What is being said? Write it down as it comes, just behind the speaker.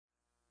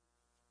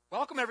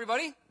Welcome,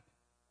 everybody.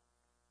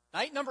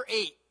 Night number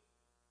 8.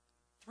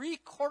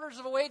 3/4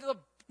 of the way to the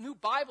new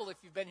Bible if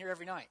you've been here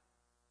every night.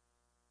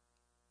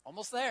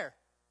 Almost there.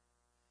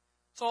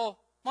 So,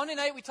 Monday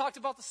night we talked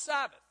about the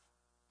Sabbath,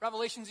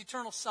 Revelation's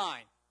eternal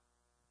sign.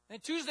 And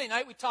then Tuesday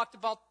night we talked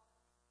about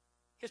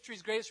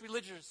history's greatest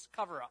religious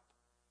cover-up.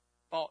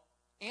 Well,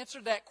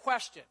 answered that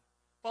question.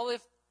 Well,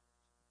 if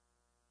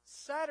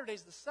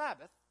Saturday's the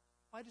Sabbath,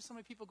 why do so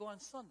many people go on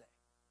Sunday?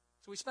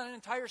 So we spent an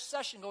entire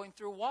session going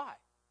through why.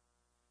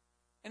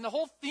 And the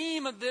whole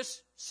theme of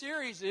this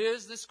series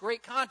is this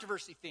great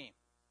controversy theme.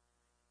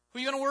 Who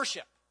are you going to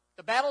worship?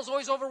 The battle's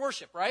always over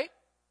worship, right?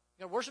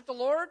 You're going to worship the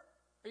Lord, or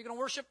are you going to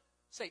worship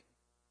Satan?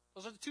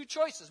 Those are the two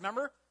choices,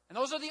 remember? And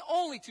those are the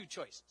only two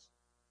choices.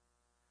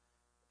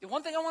 The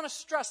one thing I want to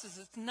stress is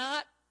it's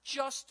not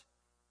just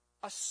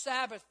a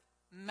Sabbath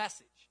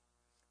message.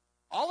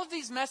 All of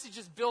these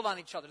messages build on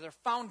each other. They're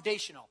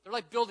foundational. They're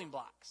like building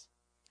blocks.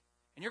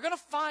 And you're going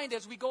to find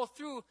as we go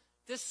through,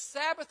 this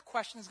Sabbath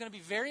question is going to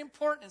be very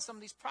important in some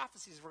of these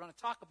prophecies we're going to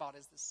talk about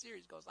as this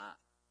series goes on.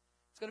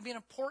 It's going to be an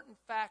important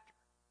factor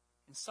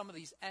in some of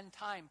these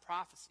end-time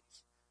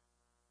prophecies.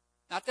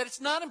 Not that it's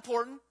not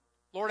important.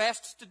 Lord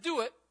asked us to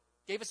do it.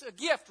 Gave us a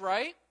gift,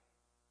 right?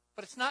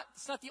 But it's not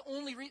the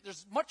only reason.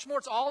 There's much more.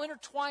 It's all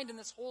intertwined in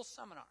this whole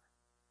seminar.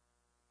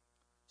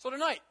 So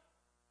tonight,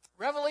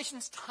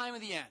 Revelation's time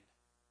of the end.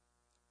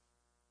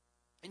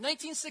 In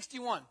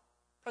 1961,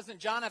 President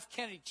John F.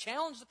 Kennedy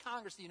challenged the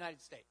Congress of the United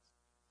States.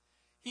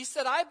 He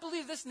said, I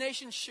believe this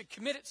nation should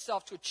commit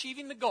itself to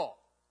achieving the goal,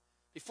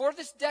 before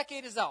this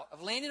decade is out,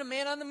 of landing a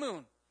man on the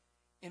moon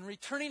and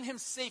returning him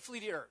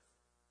safely to Earth.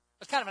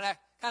 That's kind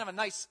of a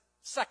nice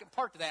second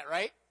part to that,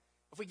 right?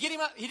 If we get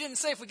him out, he didn't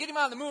say if we get him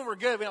on the moon, we're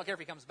good. We don't care if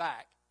he comes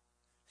back.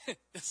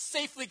 It's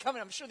safely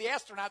coming. I'm sure the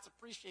astronauts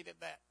appreciated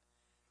that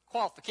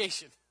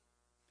qualification.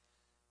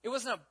 It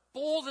was a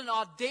bold and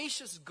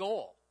audacious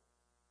goal.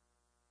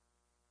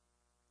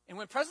 And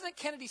when President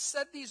Kennedy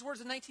said these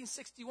words in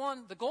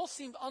 1961, the goal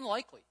seemed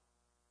unlikely.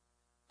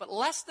 But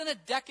less than a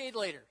decade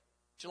later,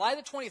 July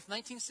the 20th,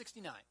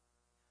 1969,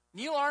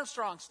 Neil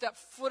Armstrong stepped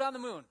foot on the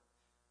moon,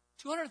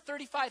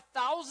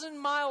 235,000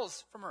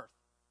 miles from Earth.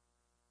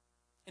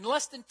 In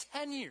less than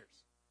 10 years,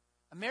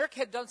 America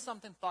had done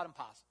something thought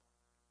impossible.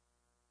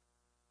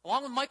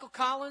 Along with Michael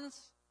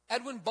Collins,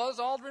 Edwin Buzz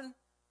Aldrin,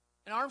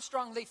 and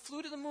Armstrong, they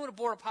flew to the moon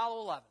aboard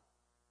Apollo 11.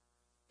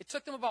 It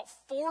took them about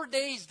 4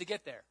 days to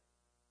get there.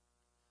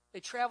 They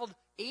traveled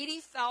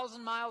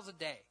 80,000 miles a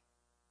day,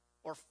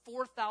 or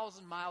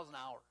 4,000 miles an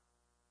hour.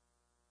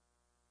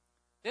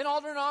 Then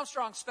Aldrin and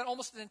Armstrong spent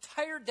almost an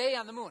entire day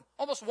on the moon,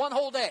 almost one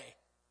whole day.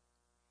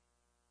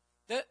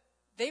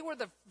 They were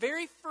the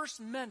very first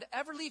men to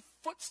ever leave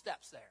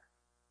footsteps there.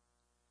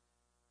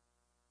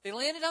 They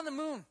landed on the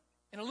moon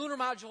in a lunar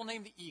module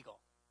named the Eagle.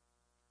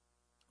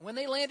 When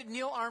they landed,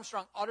 Neil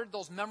Armstrong uttered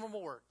those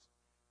memorable words,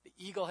 "The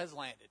Eagle has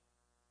landed."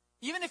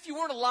 Even if you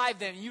weren't alive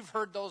then, you've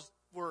heard those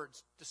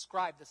words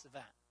describe this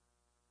event.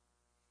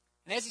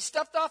 And as he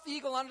stepped off the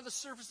Eagle onto the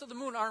surface of the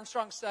moon,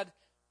 Armstrong said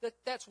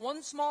that's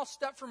one small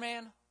step for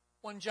man,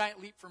 one giant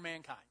leap for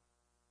mankind.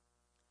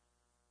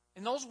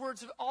 And those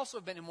words have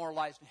also been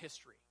immortalized in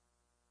history.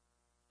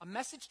 A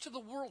message to the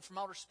world from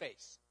outer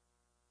space.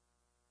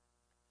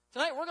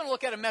 Tonight we're going to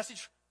look at a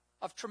message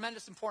of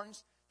tremendous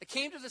importance that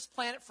came to this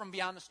planet from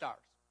beyond the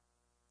stars.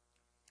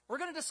 We're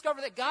going to discover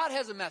that God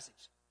has a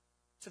message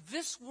to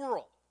this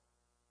world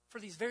for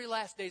these very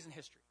last days in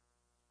history.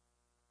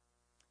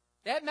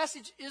 That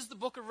message is the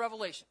book of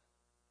Revelation,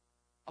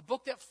 a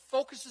book that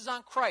focuses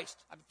on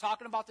Christ. I've been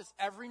talking about this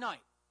every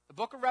night. The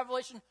book of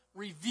Revelation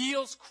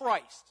reveals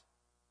Christ.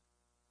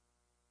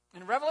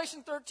 In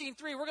Revelation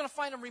 13:3, we're going to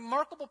find a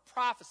remarkable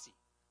prophecy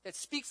that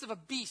speaks of a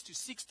beast who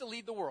seeks to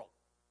lead the world.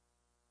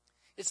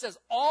 It says,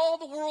 all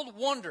the world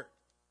wondered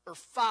or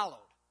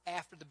followed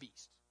after the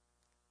beast.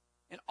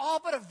 And all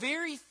but a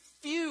very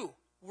few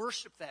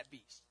worshiped that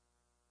beast.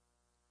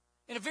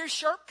 In a very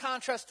sharp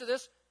contrast to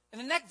this, in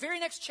the very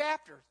next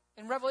chapter,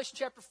 in Revelation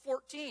chapter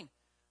 14,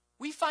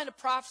 we find a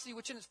prophecy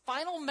which in its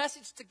final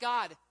message to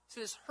God, to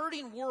this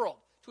hurting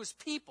world, to his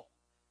people,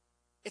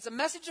 it's a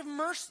message of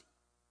mercy.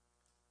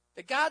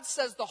 That God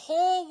says the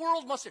whole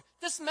world must hear.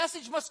 This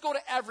message must go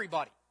to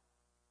everybody.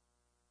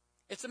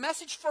 It's a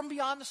message from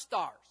beyond the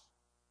stars,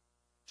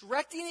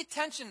 directing the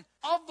attention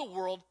of the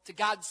world to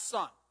God's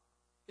Son.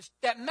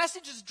 That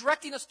message is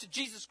directing us to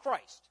Jesus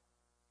Christ.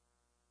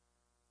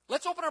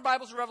 Let's open our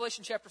Bibles to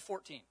Revelation chapter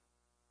 14,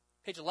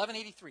 page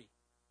 1183.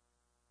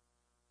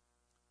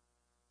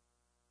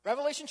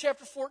 Revelation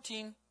chapter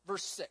 14,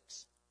 verse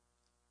 6.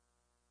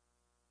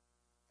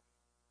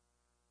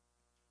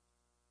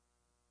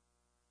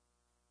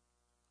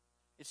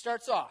 It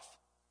starts off,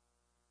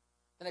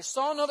 and I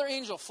saw another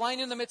angel flying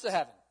in the midst of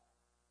heaven,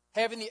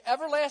 having the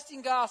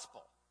everlasting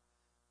gospel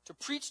to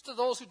preach to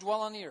those who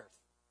dwell on the earth,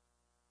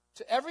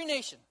 to every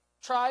nation,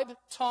 tribe,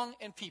 tongue,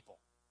 and people.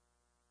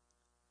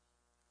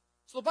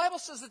 So the Bible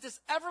says that this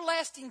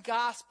everlasting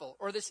gospel,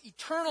 or this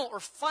eternal or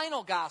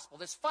final gospel,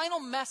 this final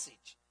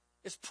message,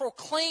 is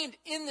proclaimed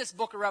in this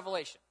book of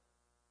Revelation.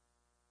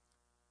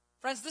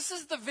 Friends, this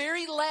is the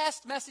very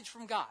last message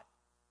from God.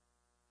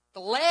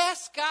 The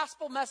last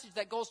gospel message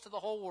that goes to the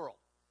whole world.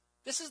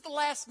 This is the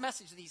last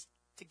message that he's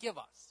to give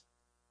us.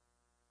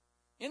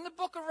 In the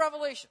book of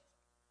Revelation,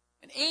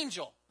 an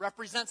angel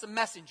represents a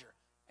messenger.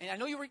 And I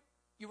know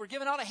you were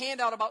given out a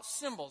handout about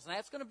symbols, and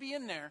that's going to be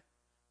in there.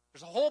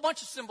 There's a whole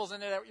bunch of symbols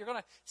in there that you're going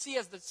to see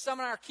as the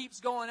seminar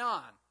keeps going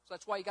on. So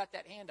that's why you got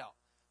that handout.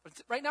 But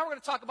right now we're going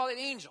to talk about an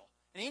angel.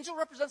 An angel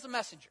represents a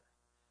messenger.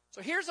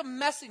 So here's a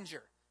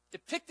messenger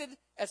depicted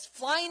as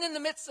flying in the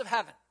midst of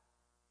heaven,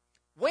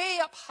 way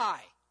up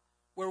high,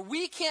 where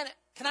we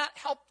cannot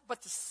help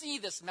but to see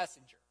this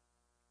messenger.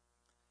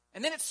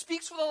 And then it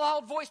speaks with a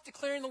loud voice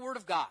declaring the word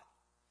of God.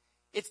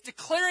 It's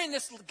declaring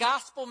this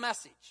gospel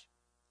message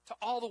to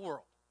all the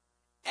world.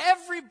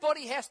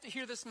 Everybody has to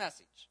hear this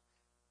message,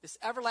 this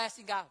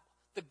everlasting gospel,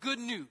 the good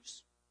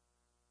news.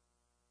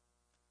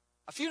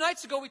 A few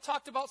nights ago, we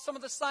talked about some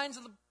of the signs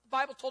of the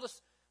Bible told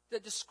us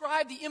that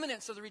describe the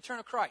imminence of the return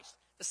of Christ.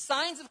 The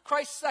signs of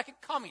Christ's second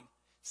coming,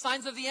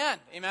 signs of the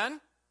end. Amen?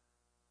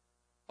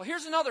 Well,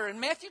 here's another. In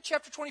Matthew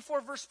chapter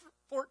 24, verse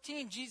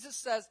 14, Jesus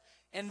says,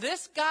 "And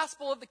this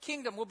gospel of the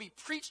kingdom will be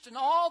preached in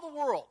all the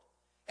world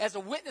as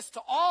a witness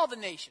to all the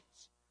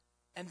nations,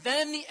 and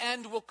then the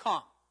end will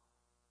come."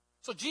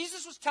 So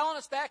Jesus was telling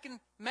us back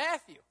in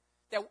Matthew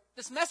that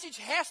this message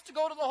has to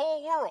go to the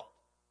whole world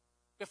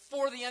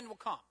before the end will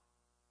come.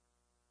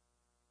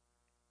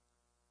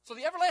 So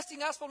the everlasting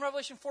gospel in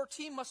Revelation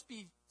 14 must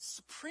be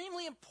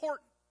supremely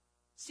important,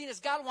 seen as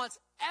God wants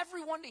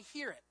everyone to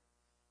hear it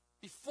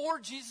before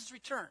Jesus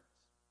returns.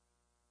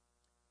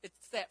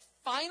 It's that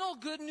final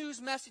good news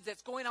message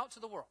that's going out to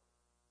the world.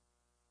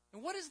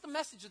 And what is the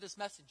message of this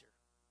messenger?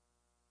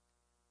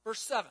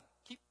 Verse 7.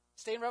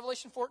 Stay in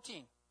Revelation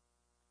 14.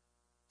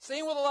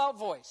 Saying with a loud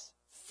voice,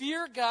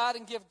 "Fear God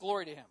and give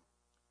glory to him,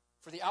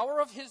 for the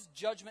hour of his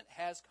judgment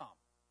has come.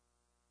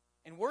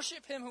 And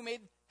worship him who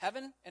made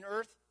heaven and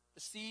earth, the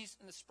seas,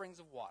 and the springs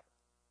of water."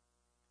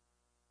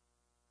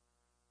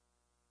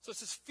 So it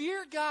says,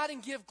 fear God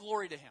and give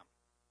glory to him.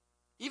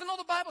 Even though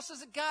the Bible says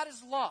that God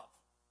is love,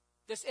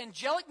 this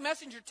angelic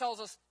messenger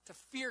tells us to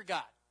fear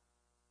God.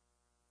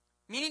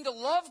 Meaning to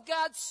love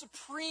God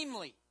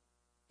supremely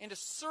and to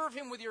serve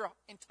him with your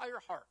entire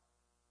heart.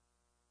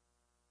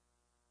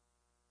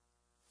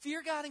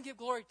 Fear God and give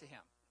glory to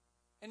him.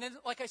 And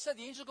then, like I said,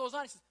 the angel goes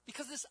on. He says,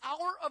 because this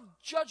hour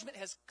of judgment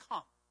has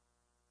come.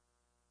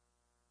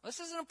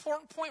 This is an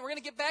important point. We're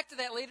going to get back to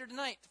that later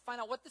tonight to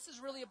find out what this is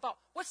really about.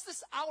 What's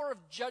this hour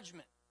of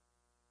judgment?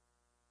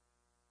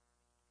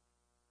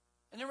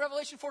 And then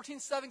Revelation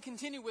 14:7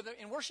 continue with it,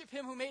 "And worship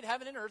him who made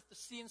heaven and earth, the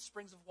sea, and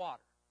springs of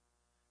water."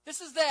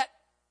 This is that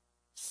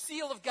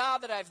seal of God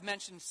that I've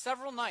mentioned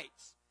several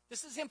nights.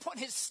 This is him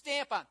putting his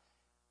stamp on.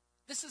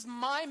 This is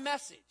my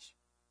message.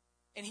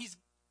 And he's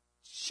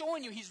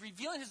showing you, he's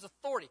revealing his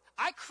authority.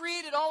 I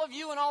created all of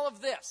you and all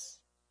of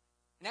this.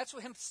 And that's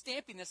what him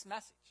stamping this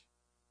message.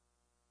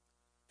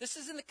 This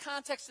is in the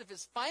context of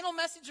his final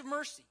message of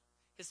mercy,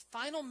 his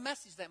final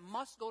message that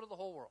must go to the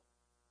whole world.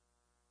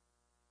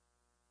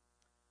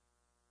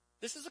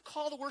 This is a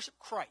call to worship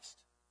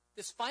Christ.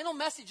 This final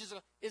message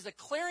is a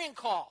clarion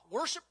call.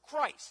 Worship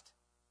Christ.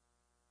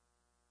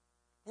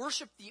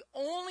 Worship the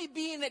only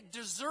being that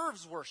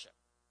deserves worship,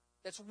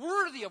 that's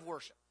worthy of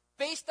worship,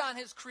 based on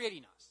his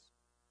creating us.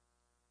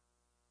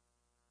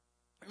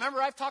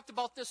 Remember, I've talked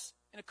about this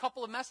in a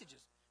couple of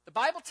messages. The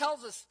Bible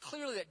tells us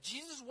clearly that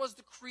Jesus was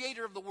the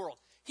creator of the world.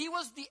 He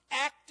was the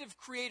active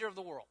creator of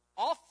the world.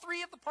 All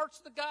three of the parts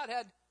of the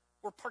Godhead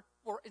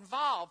were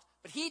involved,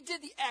 but he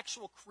did the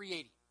actual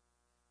creating.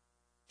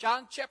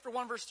 John chapter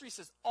 1 verse 3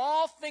 says,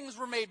 all things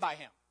were made by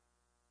him.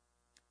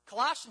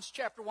 Colossians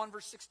chapter 1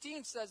 verse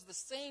 16 says the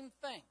same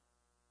thing.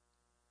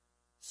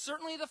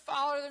 Certainly the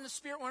Father and the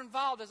Spirit were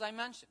involved, as I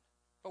mentioned.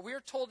 But we are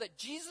told that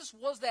Jesus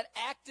was that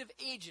active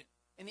agent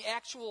in the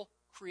actual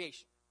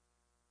creation.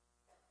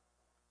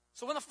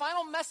 So when the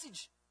final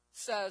message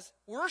says,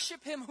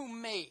 worship him who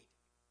made,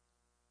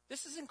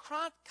 this is in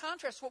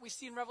contrast to what we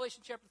see in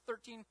Revelation chapter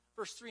 13,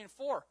 verse 3 and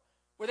 4,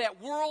 where the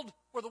world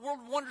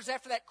wonders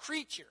after that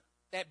creature,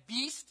 that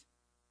beast.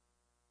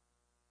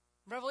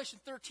 In Revelation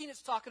 13,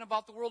 it's talking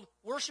about the world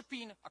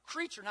worshiping a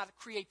creature, not a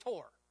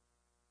creator.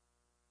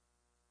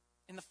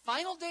 In the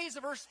final days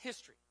of Earth's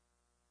history,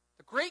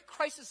 the great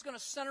crisis is going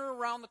to center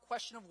around the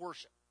question of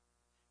worship.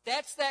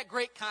 That's that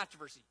great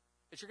controversy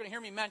that you're going to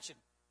hear me mention,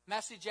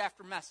 message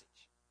after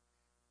message.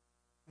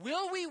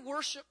 Will we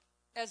worship,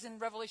 as in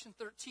Revelation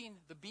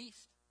 13, the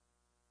beast?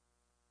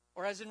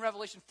 Or as in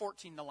Revelation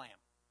 14, the lamb?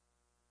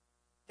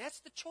 That's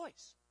the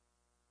choice.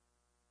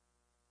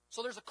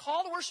 So there's a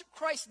call to worship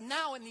Christ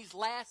now in these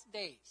last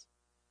days.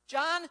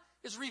 John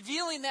is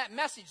revealing that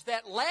message,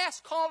 that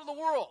last call to the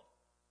world.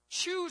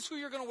 Choose who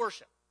you're going to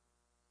worship.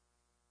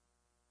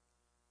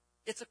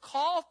 It's a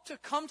call to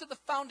come to the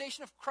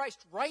foundation of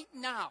Christ right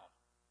now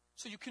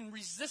so you can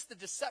resist the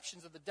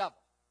deceptions of the devil.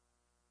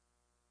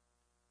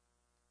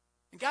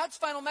 And God's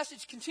final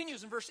message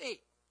continues in verse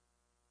 8.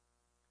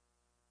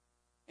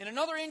 And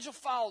another angel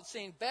followed,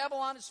 saying,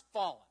 Babylon is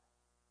fallen.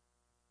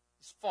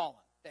 Is fallen,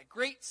 that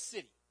great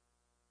city.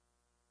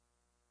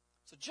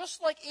 So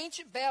just like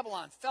ancient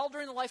Babylon fell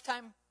during the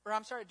lifetime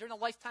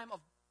of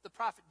the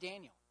prophet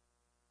Daniel,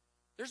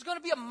 there's going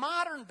to be a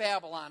modern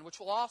Babylon which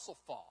will also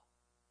fall.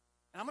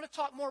 And I'm going to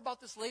talk more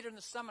about this later in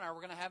the seminar.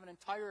 We're going to have an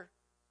entire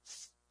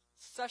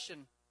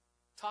session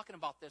talking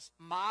about this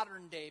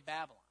modern day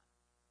Babylon.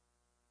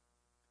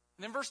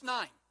 And then verse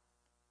 9.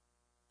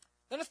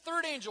 Then a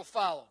third angel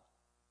followed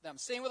them,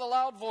 saying with a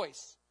loud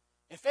voice,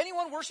 if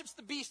anyone worships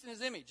the beast in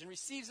his image and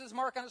receives his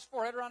mark on his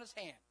forehead or on his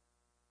hand,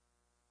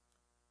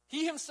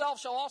 he himself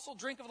shall also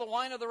drink of the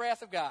wine of the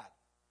wrath of God,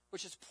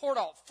 which is poured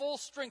out full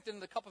strength in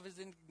the cup of his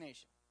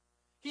indignation.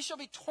 He shall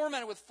be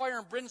tormented with fire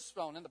and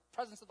brimstone in the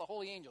presence of the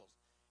holy angels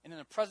and in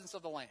the presence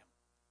of the Lamb.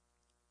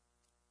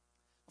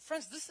 Well,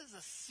 friends, this is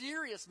a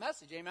serious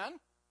message, amen?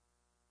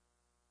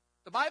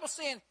 The Bible's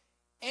saying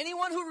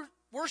anyone who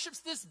worships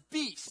this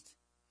beast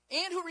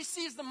and who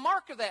receives the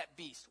mark of that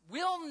beast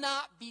will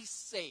not be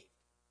saved.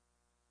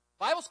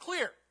 The Bible's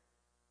clear.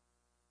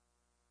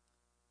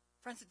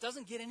 Friends, it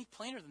doesn't get any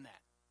plainer than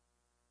that.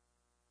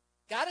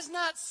 God is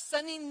not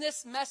sending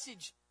this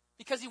message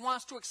because he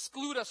wants to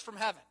exclude us from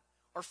heaven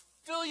or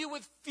fill you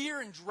with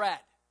fear and dread.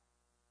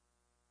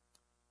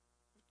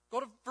 Go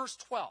to verse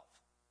 12.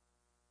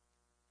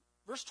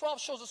 Verse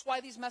 12 shows us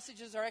why these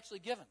messages are actually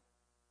given.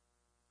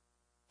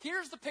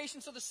 Here's the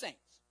patience of the saints.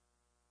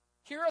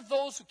 Here are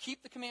those who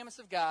keep the commandments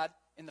of God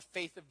in the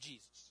faith of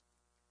Jesus.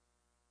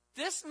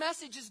 This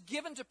message is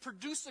given to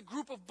produce a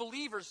group of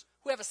believers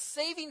who have a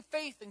saving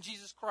faith in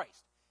Jesus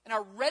Christ and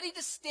are ready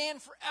to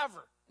stand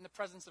forever in the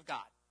presence of God.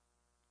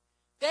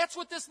 That's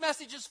what this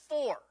message is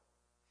for.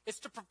 It's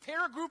to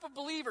prepare a group of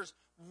believers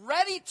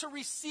ready to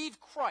receive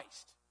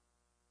Christ.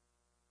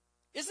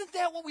 Isn't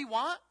that what we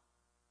want?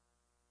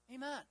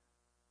 Amen.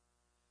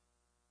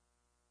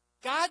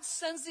 God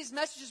sends these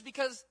messages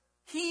because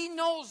he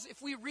knows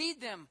if we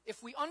read them,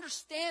 if we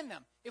understand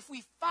them, if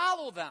we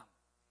follow them,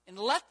 and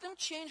let them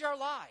change our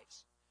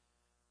lives,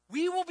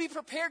 we will be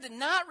prepared to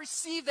not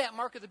receive that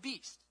mark of the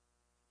beast,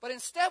 but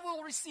instead we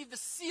will receive the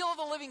seal of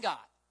the living God.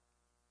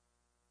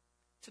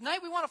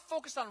 Tonight we want to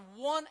focus on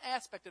one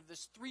aspect of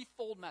this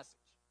threefold message.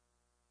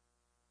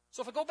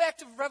 So if I go back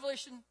to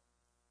Revelation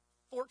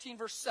 14,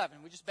 verse 7,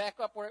 we just back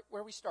up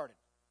where we started,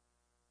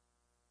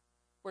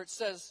 where it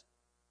says,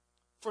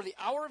 for the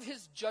hour of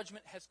his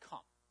judgment has come.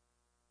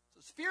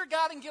 So fear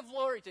God and give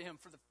glory to him,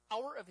 for the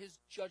hour of his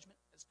judgment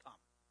has come.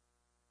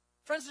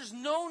 Friends, there's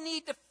no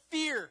need to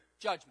fear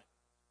judgment.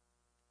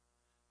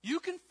 You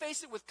can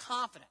face it with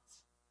confidence,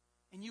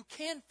 and you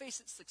can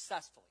face it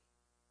successfully.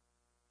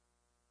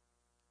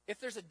 If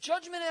there's a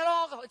judgment at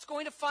all, it's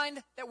going to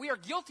find that we are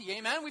guilty.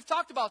 Amen? We've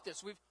talked about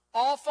this. We've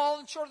all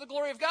fallen short of the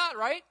glory of God,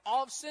 right?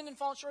 All have sinned and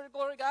fallen short of the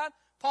glory of God.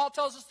 Paul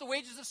tells us the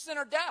wages of sin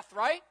are death,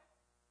 right?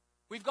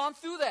 We've gone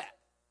through that.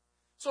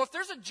 So if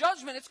there's a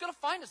judgment, it's going to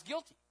find us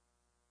guilty.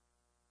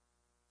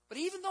 But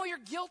even though you're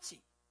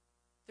guilty,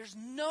 there's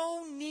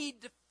no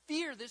need to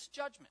fear this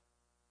judgment.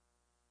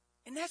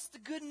 And that's the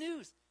good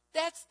news.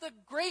 That's the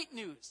great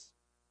news.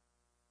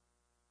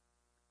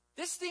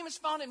 This theme is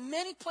found in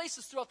many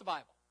places throughout the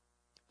Bible.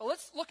 But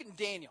let's look at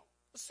Daniel.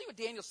 Let's see what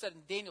Daniel said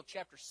in Daniel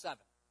chapter 7.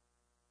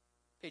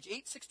 Page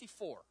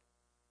 864.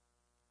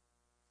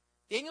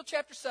 Daniel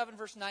chapter 7,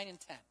 verse 9 and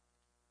 10.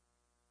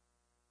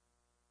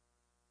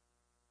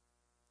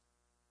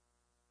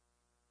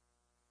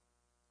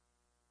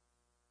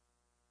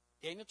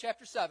 Daniel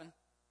chapter 7,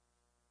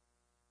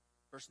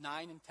 verse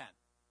 9 and 10.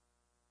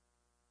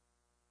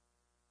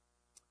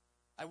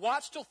 I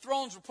watched till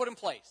thrones were put in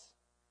place,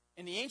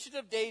 and the Ancient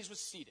of Days was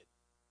seated.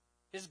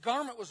 His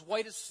garment was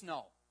white as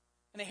snow,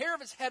 and the hair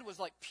of his head was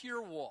like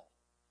pure wool.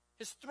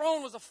 His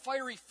throne was a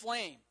fiery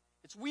flame,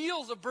 its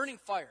wheels a burning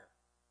fire.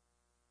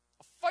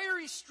 A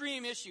fiery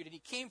stream issued, and he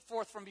came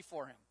forth from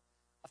before him.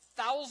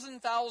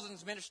 1,000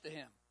 thousands ministered to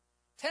him.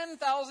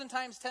 10,000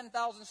 times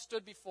 10,000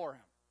 stood before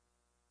him.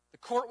 The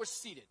court was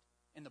seated,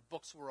 and the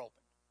books were opened.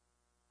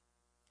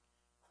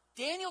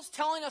 Daniel's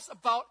telling us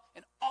about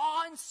an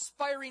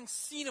awe-inspiring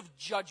scene of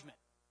judgment.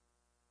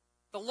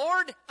 The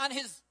Lord on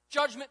his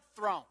judgment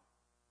throne.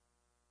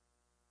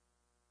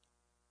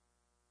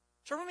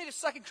 Turn with me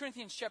to 2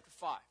 Corinthians chapter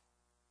 5,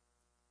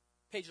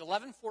 page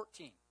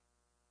 1114.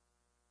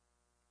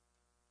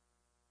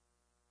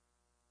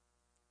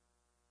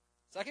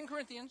 2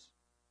 Corinthians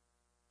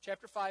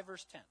chapter 5,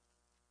 verse 10.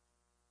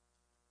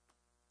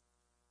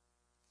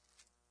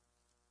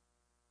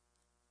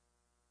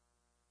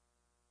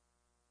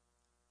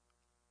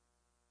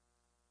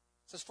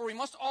 It says, for we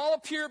must all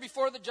appear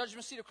before the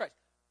judgment seat of Christ.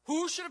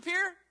 Who should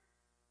appear?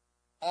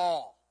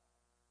 All.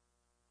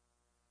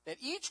 That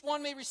each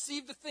one may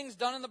receive the things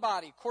done in the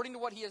body according to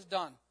what he has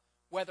done,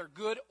 whether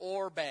good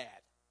or bad.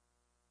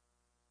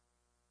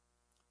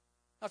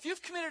 Now, if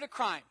you've committed a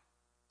crime,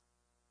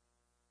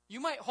 you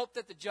might hope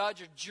that the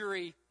judge or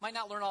jury might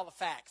not learn all the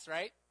facts,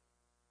 right?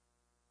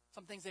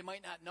 Some things they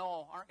might not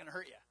know aren't going to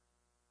hurt you.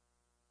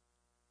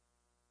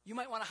 You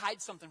might want to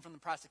hide something from the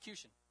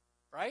prosecution,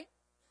 right?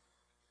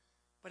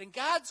 But in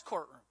God's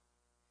courtroom,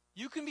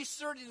 you can be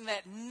certain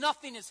that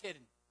nothing is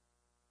hidden.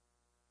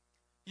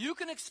 You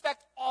can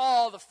expect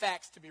all the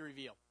facts to be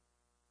revealed.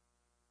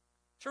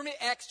 Turn me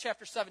to Acts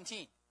chapter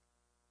 17,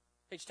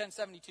 page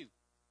 1072.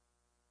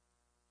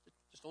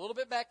 Just a little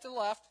bit back to the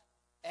left.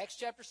 Acts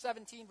chapter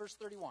 17, verse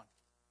 31.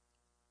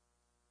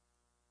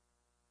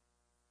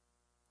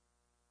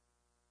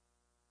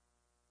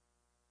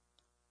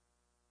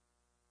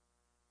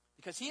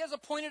 Because he has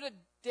appointed a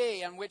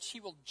day on which he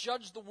will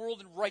judge the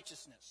world in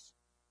righteousness.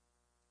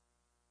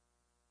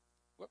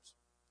 Whoops.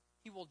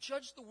 He will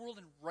judge the world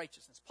in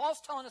righteousness.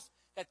 Paul's telling us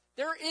that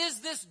there is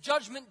this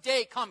judgment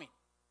day coming.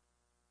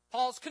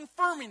 Paul's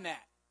confirming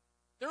that.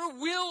 There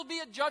will be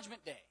a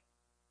judgment day.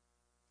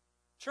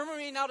 Turn with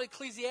me now to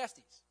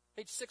Ecclesiastes,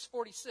 page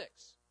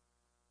 646.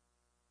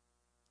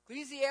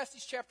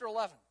 Ecclesiastes chapter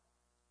 11.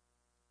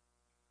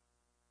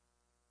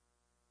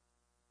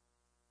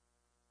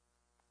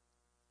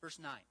 Verse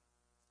 9.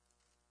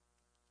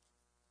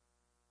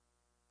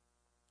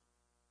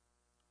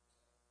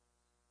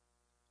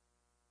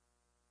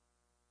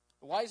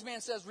 The wise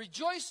man says,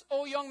 "Rejoice,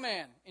 O young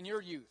man, in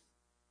your youth,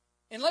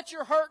 and let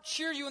your heart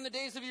cheer you in the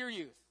days of your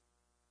youth.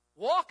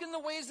 Walk in the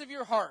ways of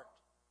your heart,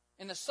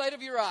 in the sight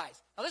of your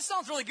eyes." Now this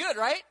sounds really good,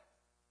 right?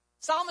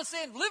 Solomon's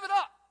saying, live it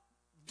up.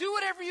 Do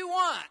whatever you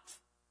want.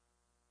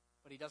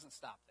 But he doesn't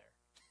stop there.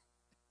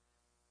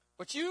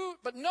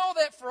 But know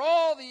that for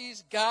all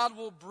these, God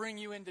will bring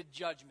you into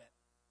judgment.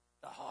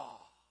 Oh,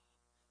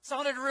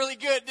 sounded really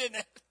good,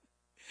 didn't it?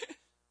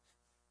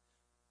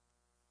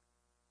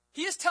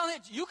 He is telling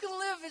you, you can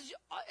live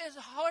as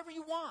however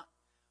you want.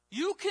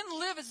 You can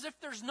live as if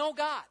there's no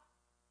God.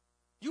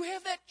 You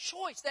have that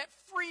choice, that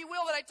free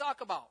will that I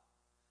talk about.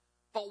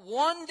 But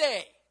one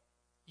day,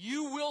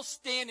 you will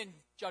stand in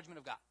judgment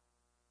of God.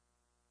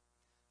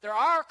 There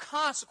are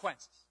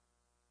consequences.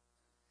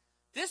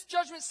 This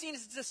judgment scene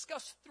is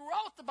discussed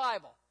throughout the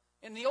Bible,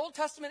 in the Old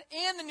Testament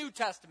and the New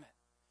Testament.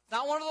 It's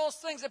not one of those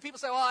things that people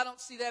say, well, I don't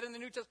see that in the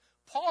New Testament.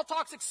 Paul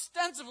talks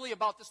extensively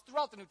about this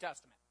throughout the New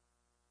Testament.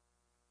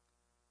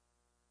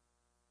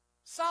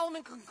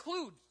 Solomon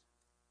concludes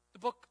the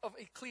book of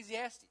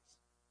Ecclesiastes.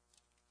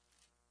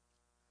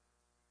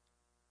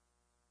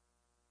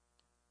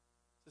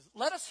 Says,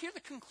 let us hear the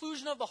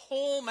conclusion of the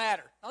whole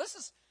matter. Now this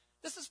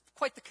is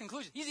quite the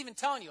conclusion. He's even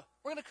telling you,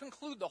 we're going to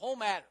conclude the whole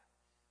matter.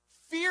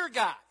 Fear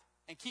God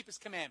and keep his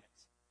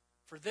commandments,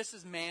 for this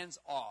is man's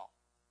all.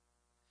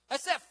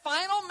 That's that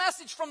final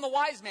message from the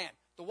wise man.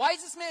 The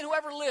wisest man who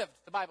ever lived,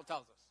 the Bible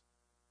tells us.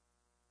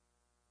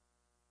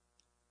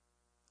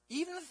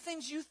 Even the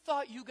things you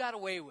thought you got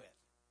away with,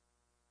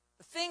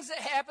 the things that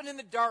happen in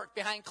the dark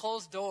behind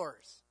closed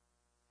doors,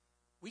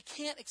 we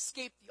can't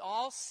escape the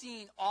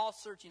all-seeing,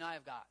 all-searching eye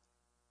of God.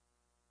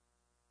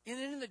 And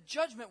in the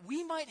judgment,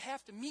 we might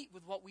have to meet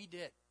with what we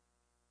did.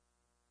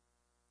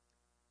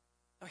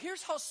 Now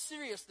here's how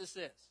serious this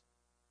is.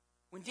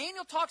 When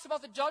Daniel talks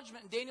about the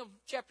judgment in Daniel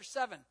chapter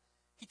 7,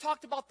 he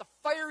talked about the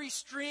fiery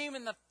stream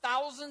and the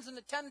thousands and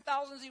the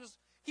 10,000s.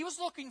 He was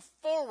looking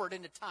forward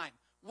into time,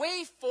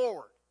 way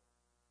forward.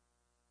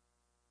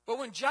 But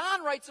when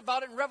John writes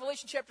about it in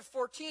Revelation chapter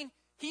 14,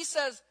 he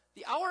says,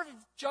 the hour of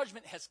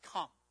judgment has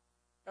come.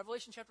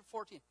 Revelation chapter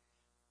 14.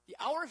 The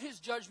hour of his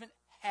judgment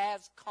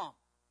has come.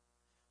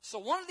 So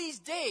one of these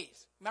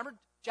days, remember,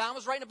 John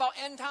was writing about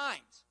end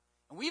times.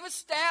 And we've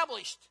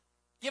established,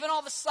 given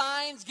all the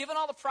signs, given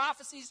all the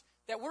prophecies,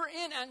 that we're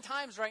in end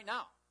times right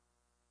now.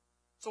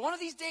 So one of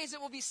these days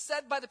it will be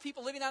said by the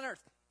people living on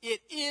earth, it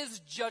is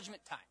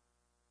judgment time.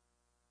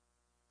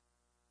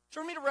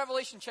 Turn me to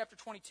Revelation chapter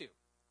 22.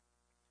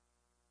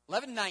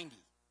 1190.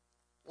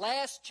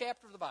 Last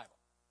chapter of the Bible.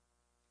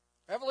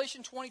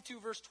 Revelation 22,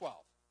 verse 12.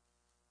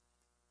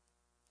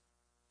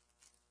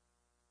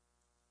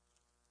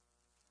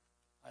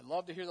 I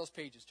love to hear those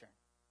pages turn.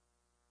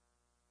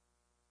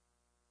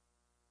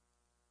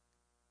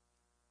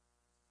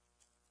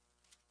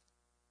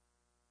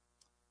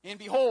 And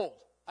behold,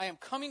 I am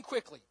coming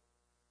quickly,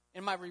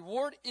 and my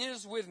reward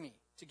is with me,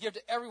 to give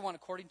to everyone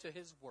according to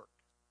his work.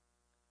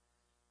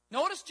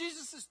 Notice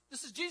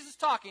this is Jesus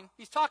talking.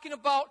 He's talking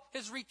about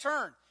his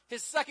return,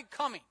 his second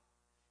coming.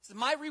 He says,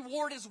 my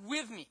reward is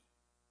with me.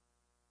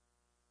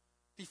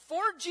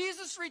 Before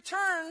Jesus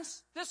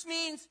returns, this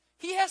means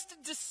he has to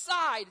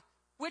decide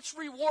which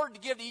reward to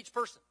give to each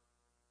person.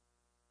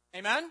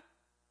 Amen?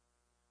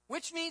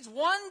 Which means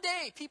one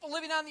day, people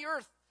living on the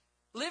earth,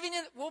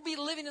 will be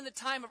living in the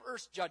time of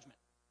earth's judgment.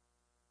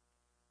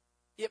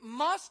 It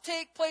must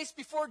take place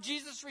before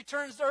Jesus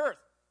returns to earth.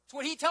 That's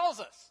what he tells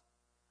us.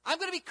 I'm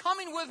going to be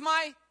coming with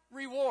my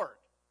reward.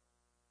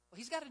 Well,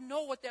 he's got to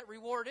know what that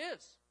reward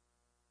is.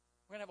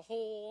 We're going to have a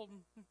whole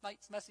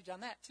night's message on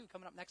that, too,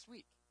 coming up next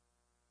week.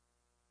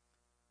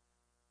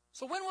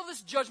 So when will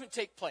this judgment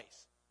take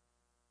place?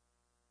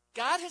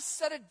 God has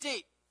set a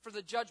date for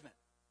the judgment,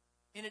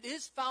 and it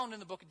is found in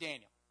the book of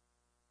Daniel.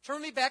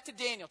 Turn me back to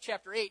Daniel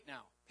chapter 8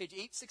 now, page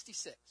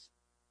 866.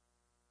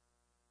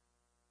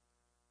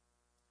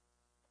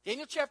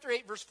 Daniel chapter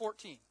 8, verse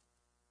 14.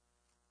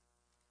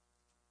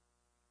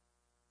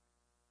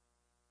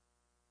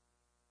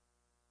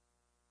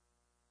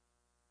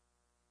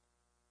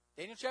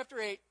 Daniel chapter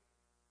 8,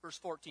 verse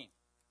 14.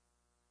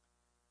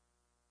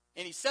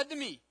 And he said to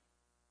me,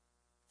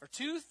 for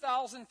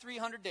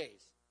 2,300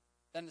 days,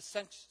 then the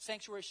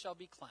sanctuary shall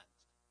be cleansed.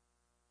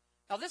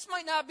 Now, this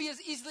might not be as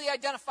easily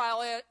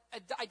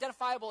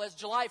identifiable as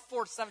July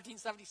 4th,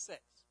 1776.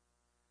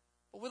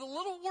 But with a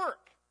little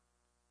work,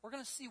 we're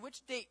going to see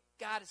which date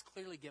God has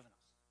clearly given us.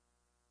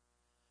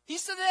 He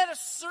said that at a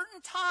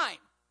certain time,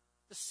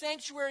 the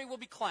sanctuary will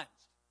be cleansed.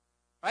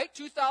 Right?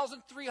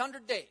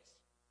 2,300 days.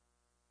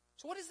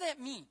 So what does that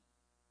mean?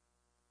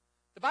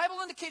 The Bible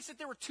indicates that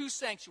there were two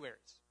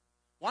sanctuaries.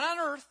 One on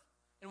earth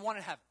and one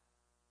in heaven.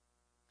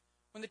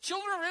 When the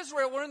children of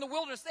Israel were in the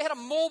wilderness, they had a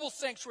mobile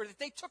sanctuary that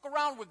they took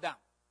around with them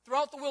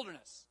throughout the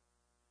wilderness.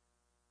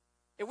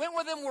 It went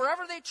with them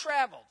wherever they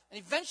traveled.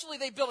 And eventually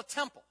they built a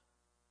temple.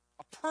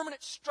 A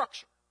permanent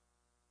structure.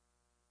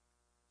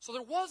 So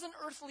there was an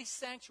earthly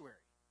sanctuary.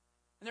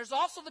 And there's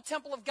also the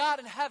temple of God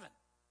in heaven.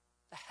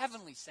 The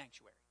heavenly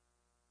sanctuary.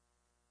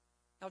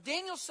 Now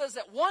Daniel says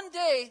that one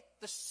day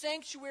the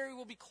sanctuary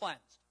will be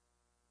cleansed.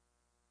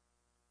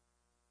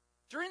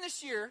 During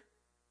this year,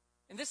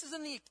 and this is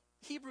in the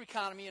Hebrew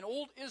economy in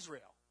old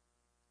Israel,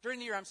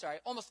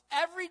 almost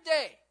every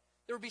day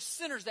there would be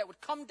sinners that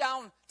would come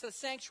down to the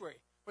sanctuary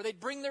where they'd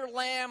bring their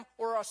lamb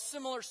or a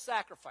similar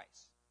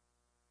sacrifice.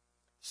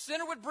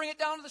 Sinner would bring it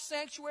down to the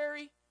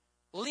sanctuary,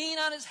 lean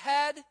on his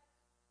head,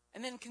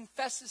 and then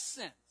confess his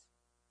sins.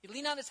 He'd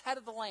lean on his head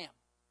of the lamb.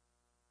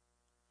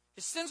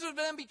 His sins would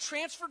then be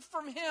transferred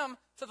from him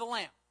to the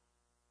lamb.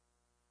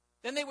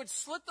 Then they would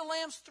slit the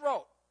lamb's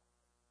throat,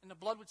 and the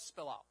blood would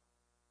spill out.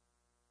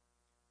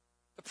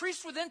 The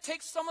priest would then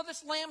take some of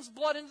this lamb's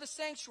blood into the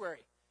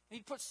sanctuary, and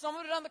he'd put some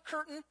of it on the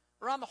curtain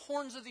or on the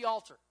horns of the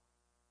altar.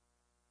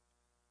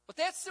 What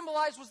that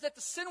symbolized was that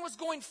the sin was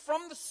going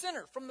from the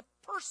sinner, from the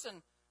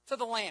person, to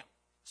the lamb.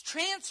 It's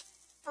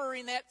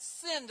transferring that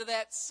sin to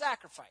that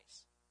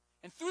sacrifice.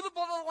 And through the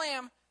blood of the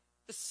lamb,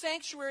 the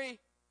sanctuary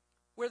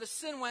where the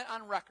sin went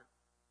on record.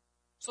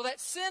 So that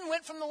sin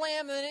went from the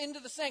lamb and then into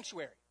the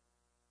sanctuary.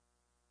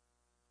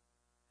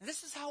 And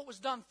this is how it was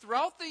done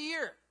throughout the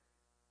year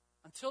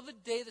until the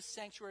day the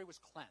sanctuary was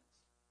cleansed.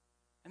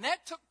 And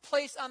that took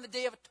place on the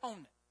Day of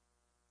Atonement,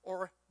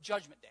 or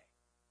Judgment Day.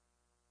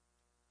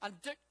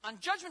 On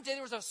Judgment Day,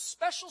 there was a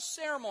special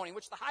ceremony in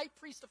which the high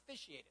priest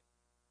officiated.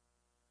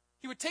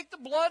 He would take the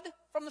blood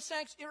from the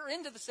sanctuary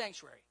into the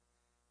sanctuary.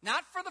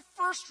 Not for the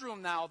first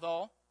room now,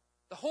 though,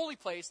 the holy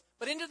place,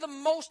 but into the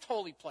most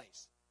holy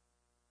place.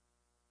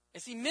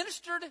 As he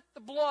ministered the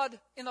blood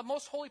in the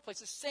most holy place,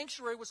 the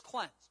sanctuary was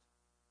cleansed.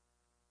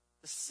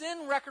 The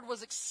sin record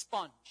was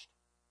expunged.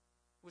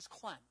 It was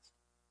cleansed.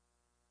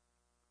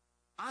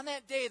 On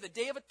that day, the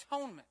Day of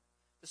Atonement,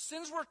 the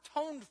sins were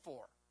atoned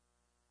for.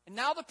 And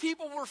now the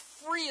people were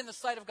free in the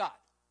sight of God.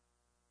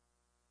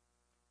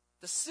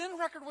 The sin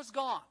record was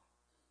gone.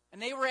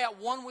 And they were at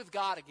one with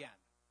God again.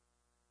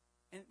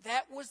 And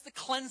that was the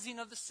cleansing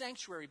of the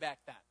sanctuary back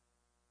then.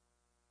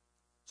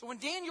 So when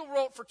Daniel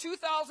wrote for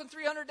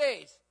 2,300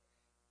 days,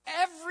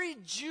 every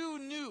Jew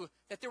knew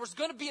that there was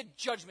going to be a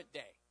judgment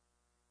day.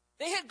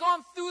 They had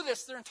gone through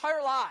this their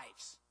entire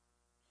lives.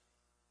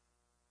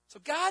 So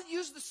God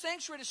used the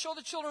sanctuary to show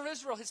the children of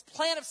Israel his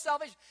plan of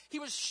salvation. He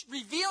was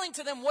revealing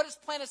to them what his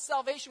plan of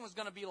salvation was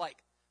going to be like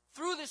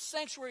through this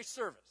sanctuary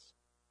service.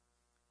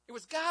 It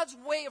was God's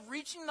way of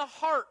reaching the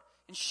heart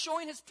and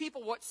showing his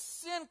people what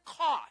sin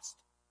cost,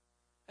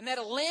 and that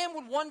a lamb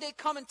would one day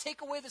come and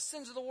take away the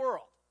sins of the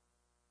world.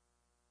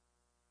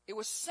 It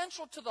was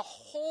central to the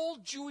whole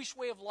Jewish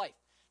way of life.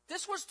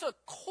 This was the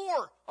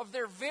core of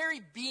their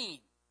very being,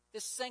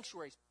 this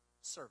sanctuary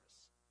service.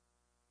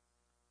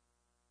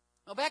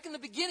 Now, back in the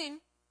beginning,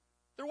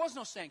 there was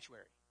no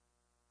sanctuary.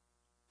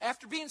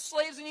 After being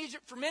slaves in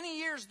Egypt for many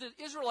years, the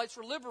Israelites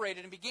were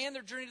liberated and began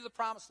their journey to the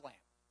Promised Land.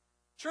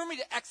 Turn me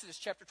to Exodus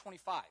chapter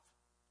 25,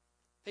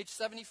 page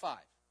 75.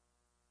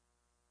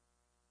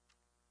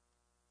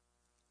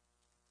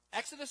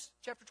 Exodus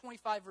chapter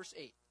 25, verse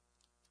 8.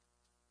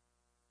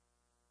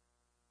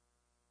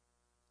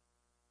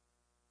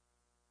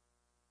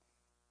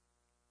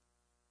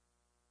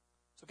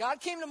 So God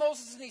came to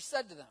Moses and he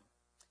said to them,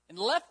 "And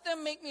let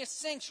them make me a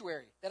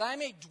sanctuary, that I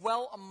may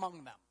dwell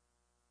among them."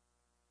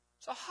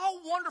 So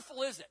how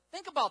wonderful is it?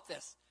 Think about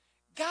this.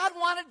 God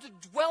wanted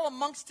to dwell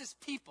amongst his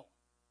people.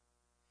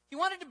 He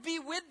wanted to be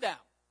with them.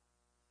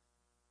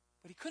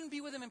 But he couldn't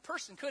be with them in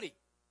person, could he?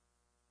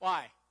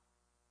 Why?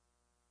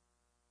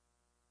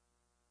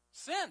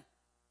 Sin.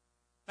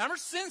 Remember,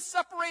 sin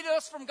separated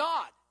us from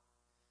God.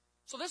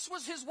 So this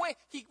was his way.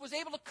 He was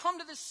able to come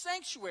to this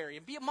sanctuary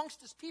and be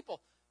amongst his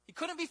people. He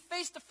couldn't be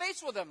face to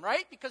face with them,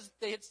 right? Because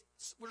they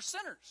were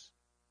sinners.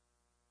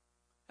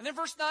 And then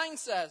verse 9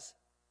 says,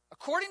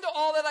 "According to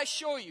all that I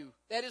show you,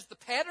 that is the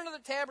pattern of the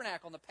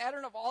tabernacle and the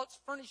pattern of all its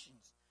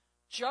furnishings,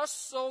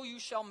 just so you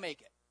shall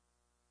make it."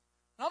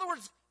 In other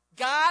words,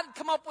 God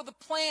come up with the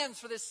plans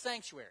for this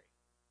sanctuary.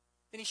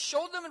 Then he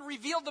showed them and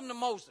revealed them to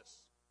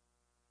Moses.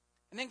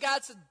 And then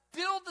God said,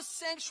 "Build the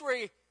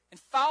sanctuary and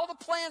follow the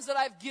plans that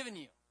I've given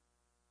you."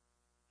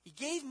 He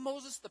gave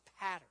Moses the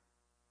pattern.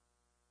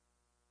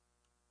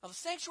 Now, the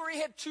sanctuary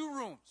had two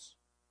rooms.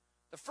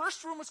 The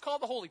first room was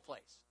called the holy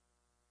place.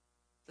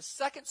 The The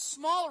second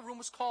smaller room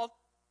was called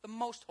the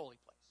most holy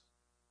place.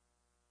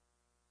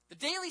 The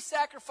daily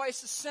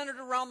sacrifices centered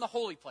around the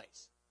holy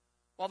place,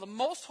 while the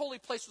most holy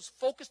place was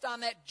focused on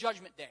that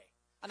judgment day,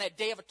 on that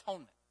day of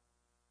atonement.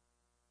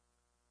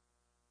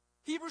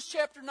 Hebrews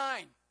chapter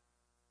 9.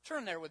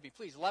 Turn there with me,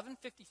 please.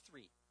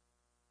 11:53.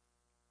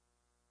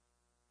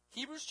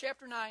 Hebrews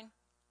chapter 9.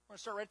 We're going to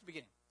start right at the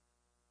beginning.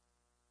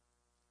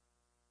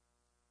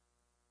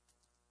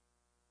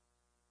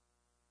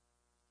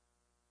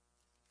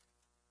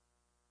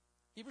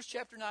 Hebrews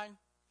chapter 9,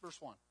 verse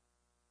 1.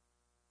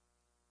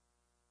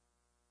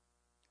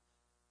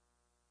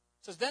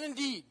 It says, "Then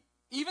indeed,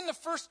 even the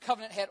first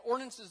covenant had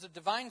ordinances of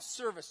divine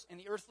service in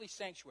the earthly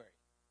sanctuary.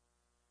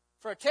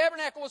 For a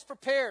tabernacle was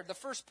prepared, the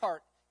first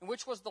part, in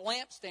which was the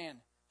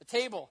lampstand, the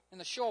table,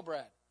 and the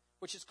showbread,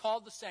 which is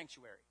called the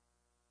sanctuary.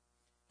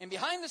 And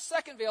behind the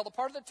second veil, the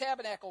part of the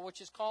tabernacle,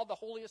 which is called the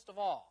holiest of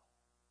all,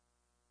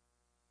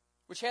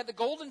 which had the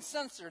golden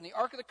censer and the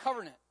ark of the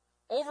covenant,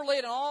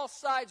 overlaid on all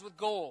sides with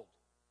gold,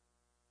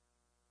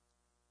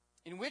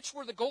 in which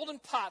were the golden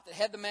pot that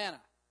had the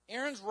manna,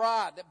 Aaron's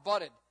rod that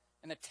budded,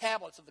 and the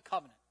tablets of the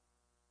covenant.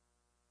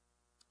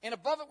 And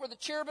above it were the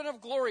cherubim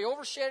of glory,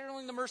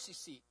 overshadowing the mercy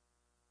seat.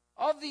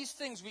 Of these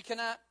things we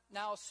cannot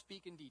now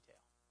speak in detail."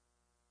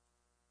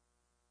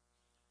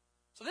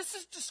 So this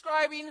is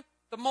describing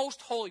the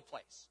most holy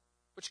place,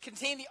 which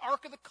contained the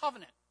Ark of the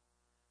Covenant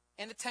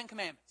and the Ten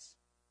Commandments.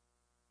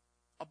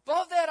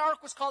 Above that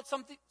ark was called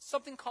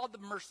something called the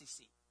mercy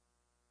seat,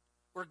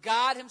 where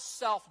God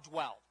himself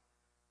dwelled.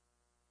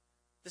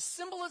 The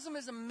symbolism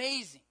is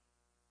amazing.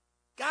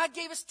 God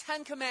gave us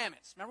 10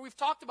 commandments. Remember, we've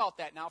talked about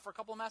that now for a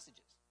couple of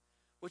messages,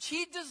 which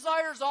he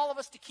desires all of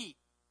us to keep.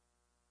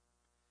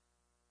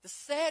 The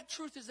sad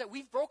truth is that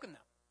we've broken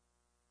them.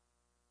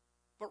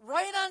 But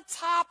right on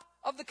top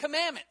of the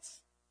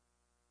commandments,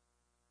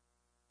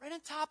 right on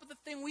top of the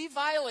thing we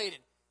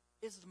violated,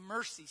 is the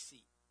mercy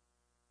seat.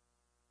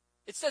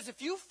 It says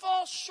if you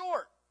fall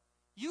short,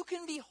 you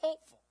can be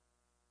hopeful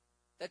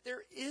that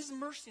there is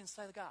mercy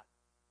inside of God.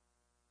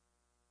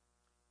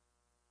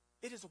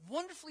 It is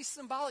wonderfully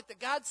symbolic that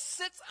God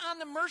sits on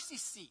the mercy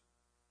seat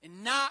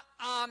and not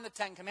on the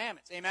Ten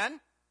Commandments.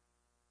 Amen?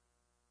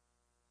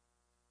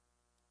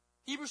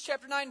 Hebrews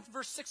chapter 9,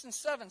 verse 6 and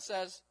 7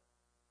 says,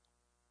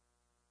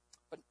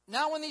 "But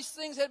now when these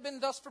things had been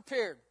thus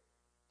prepared,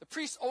 the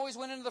priests always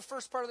went into the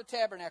first part of the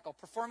tabernacle,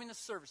 performing the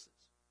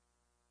services.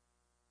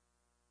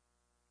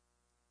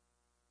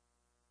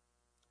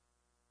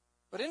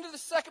 But into the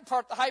second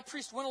part, the high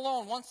priest went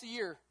alone once a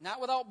year, not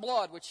without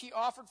blood, which he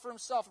offered for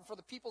himself and for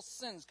the people's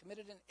sins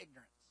committed in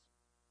ignorance."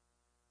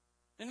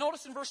 And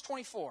notice in verse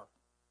 24,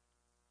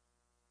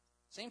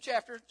 same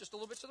chapter, just a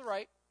little bit to the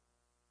right.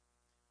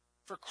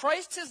 "For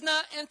Christ has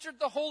not entered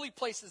the holy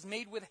places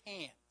made with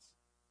hands."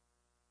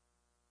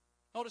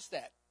 Notice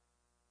that.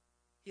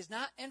 He has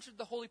not entered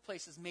the holy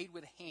places made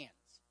with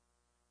hands,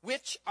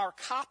 which are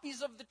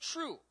copies of the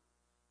true,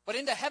 but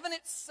into heaven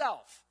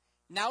itself,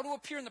 now to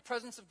appear in the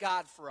presence of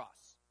God for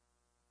us.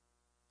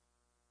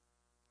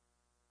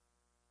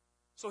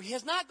 So he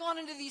has not gone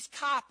into these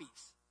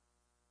copies,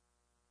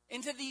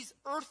 into this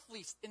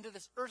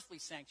earthly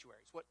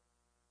sanctuaries, what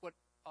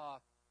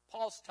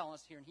Paul's telling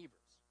us here in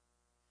Hebrews.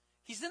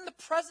 He's in the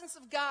presence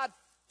of God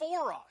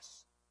for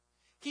us.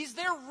 He's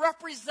there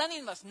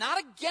representing us, not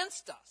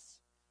against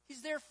us.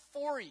 He's there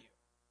for you.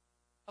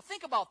 Now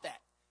think about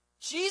that.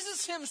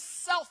 Jesus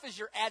himself is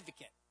your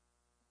advocate.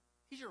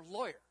 He's your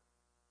lawyer.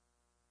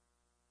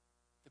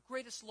 The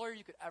greatest lawyer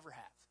you could ever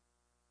have.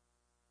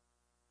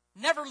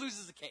 Never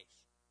loses a case.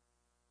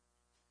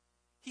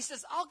 He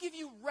says, "I'll give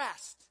you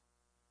rest.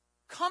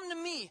 Come to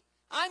me.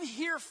 I'm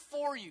here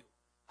for you.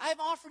 I've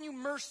offered you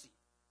mercy.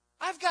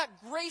 I've got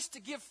grace to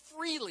give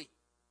freely.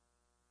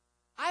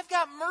 I've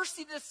got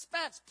mercy to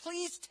dispense.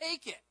 Please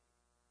take it."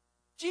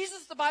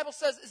 Jesus, the Bible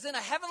says, is in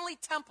a heavenly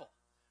temple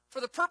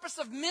for the purpose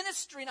of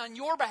ministering on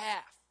your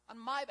behalf, on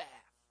my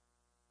behalf.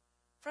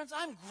 Friends,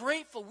 I'm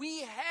grateful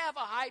we have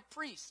a high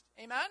priest.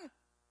 Amen?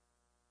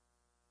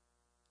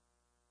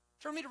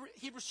 Turn me to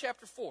Hebrews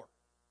chapter 4,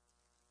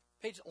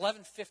 page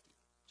 1150.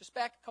 Just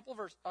back a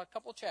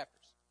couple of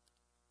chapters.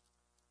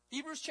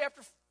 Hebrews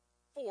chapter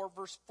 4,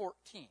 verse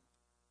 14.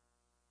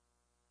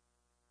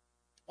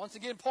 Once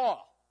again,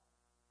 Paul.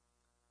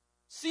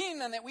 "Seeing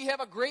then that we have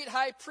a great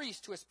high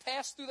priest who has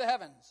passed through the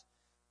heavens,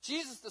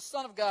 Jesus the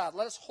Son of God,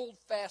 let us hold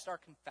fast our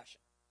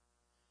confession."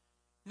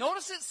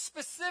 Notice it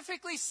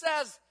specifically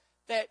says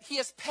that he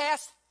has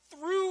passed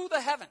through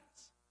the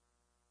heavens.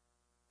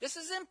 This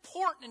is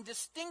important in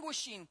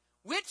distinguishing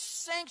which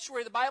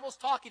sanctuary the Bible is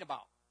talking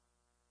about.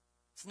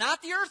 It's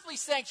not the earthly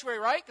sanctuary,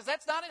 right? Because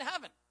that's not in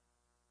heaven.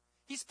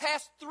 He's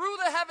passed through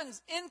the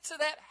heavens into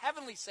that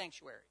heavenly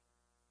sanctuary.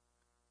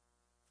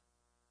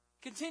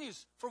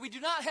 Continues, "For we do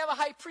not have a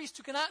high priest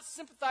who cannot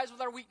sympathize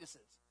with our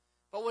weaknesses,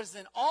 but was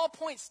in all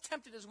points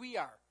tempted as we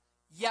are,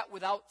 yet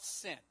without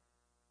sin."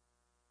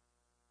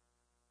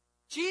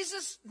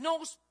 Jesus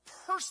knows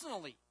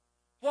personally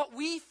what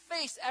we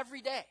face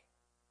every day.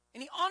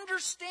 And he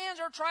understands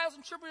our trials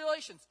and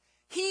tribulations.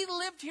 He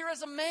lived here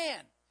as a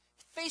man.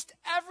 faced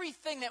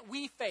everything that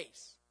we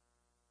face.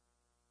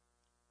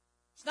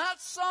 It's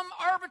not some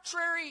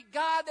arbitrary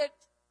God that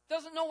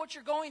doesn't know what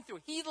you're going through.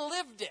 He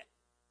lived it.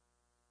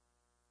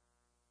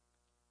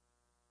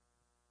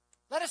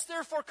 Let us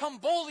therefore come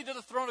boldly to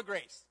the throne of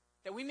grace,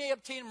 that we may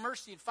obtain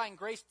mercy and find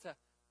grace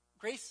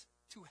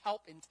to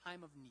help in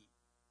time of need.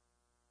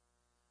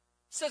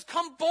 It says,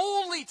 come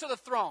boldly to the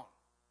throne.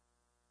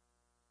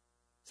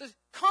 It says,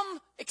 come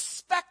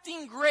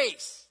expecting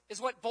grace is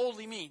what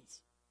boldly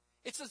means.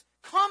 It says,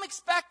 come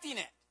expecting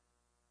it,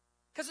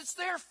 because it's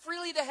there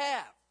freely to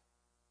have.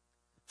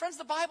 Friends,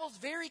 the Bible is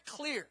very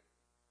clear.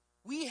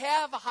 We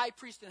have a high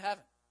priest in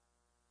heaven,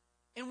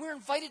 and we're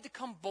invited to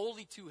come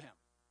boldly to him.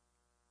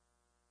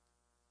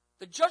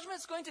 The judgment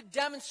is going to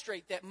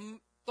demonstrate that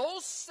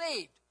those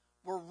saved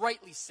were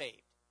rightly saved,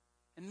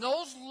 and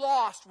those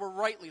lost were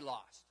rightly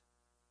lost.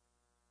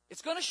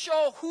 It's going to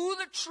show who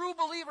the true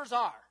believers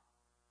are,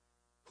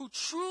 who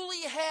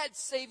truly had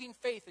saving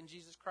faith in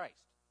Jesus Christ.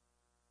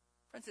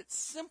 Friends, it's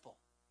simple.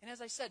 And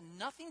as I said,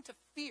 nothing to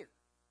fear.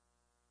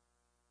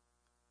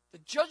 The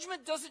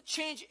judgment doesn't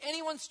change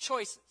anyone's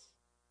choices.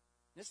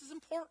 This is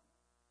important.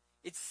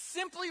 It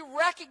simply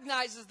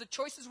recognizes the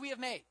choices we have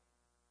made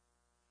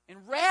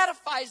and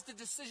ratifies the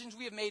decisions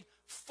we have made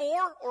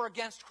for or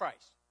against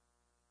Christ.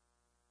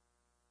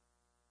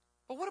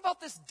 But what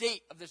about this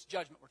date of this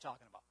judgment we're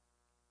talking about?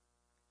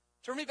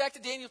 Turn me back to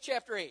Daniel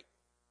chapter 8,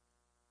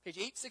 page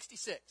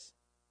 866.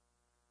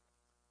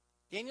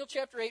 Daniel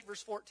chapter 8,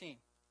 verse 14.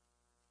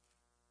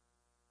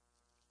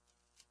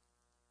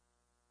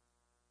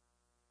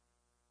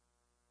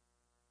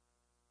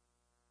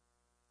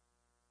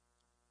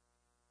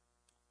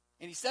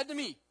 And he said to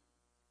me,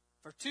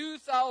 for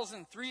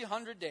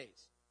 2,300 days,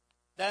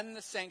 then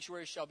the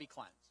sanctuary shall be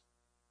cleansed.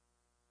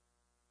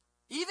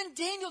 Even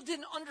Daniel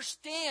didn't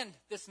understand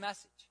this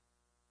message.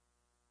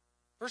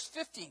 Verse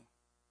 15.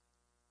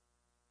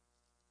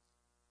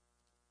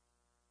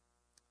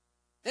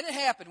 Then it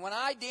happened, when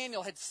I,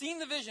 Daniel, had seen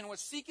the vision and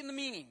was seeking the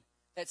meaning,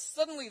 that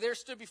suddenly there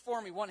stood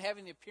before me one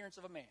having the appearance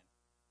of a man.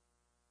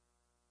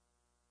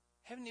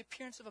 Having the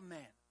appearance of a man.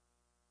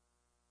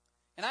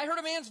 And I heard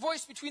a man's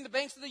voice between the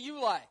banks of the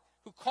Ulai,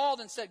 who called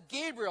and said,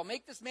 Gabriel,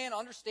 make this man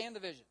understand the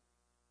vision.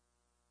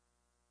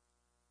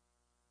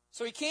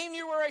 So he came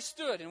near where I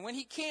stood, and when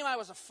he came I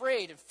was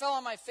afraid and fell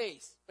on my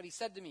face. But he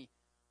said to me,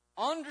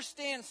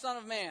 understand, son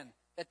of man,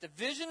 that the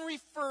vision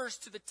refers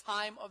to the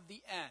time of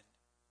the end.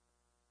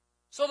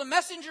 So the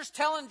messenger's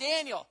telling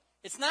Daniel,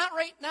 it's not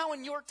right now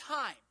in your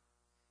time.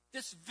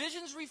 This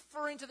vision's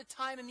referring to the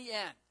time in the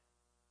end.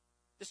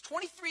 This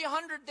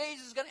 2,300 days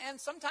is going to end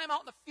sometime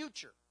out in the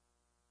future.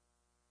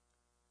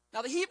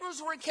 Now the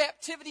Hebrews were in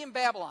captivity in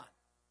Babylon.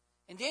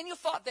 And Daniel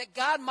thought that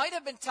God might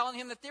have been telling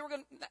him that they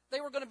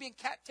were going to be in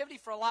captivity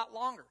for a lot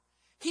longer.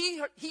 He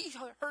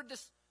heard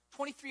this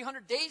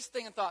 2,300 days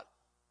thing and thought,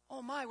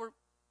 oh my,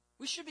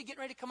 we should be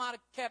getting ready to come out of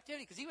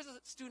captivity, because he was a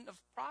student of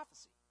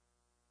prophecy.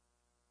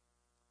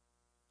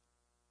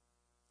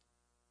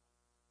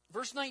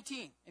 Verse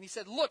 19, and he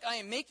said, look, I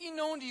am making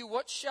known to you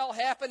what shall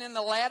happen in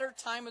the latter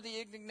time of the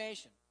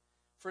indignation,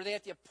 for that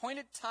at the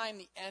appointed time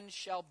the end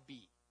shall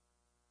be.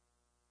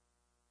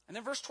 And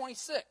then verse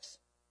 26.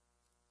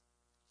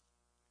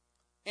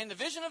 And the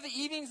vision of the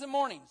evenings and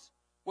mornings,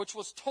 which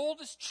was told,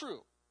 is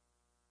true.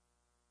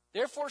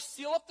 Therefore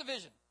seal up the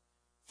vision,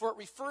 for it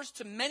refers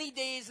to many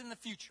days in the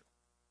future.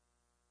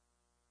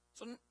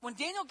 So when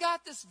Daniel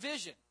got this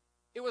vision,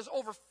 it was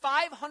over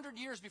 500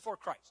 years before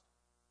Christ.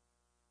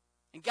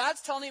 And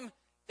God's telling him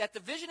that the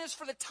vision is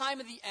for the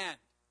time of the end.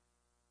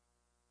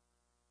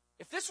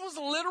 If this was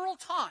literal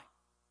time,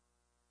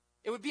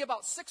 it would be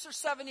about 6 or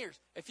 7 years.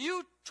 If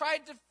you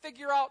tried to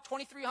figure out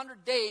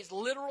 2,300 days,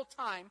 literal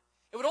time,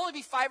 it would only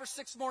be 5 or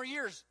 6 more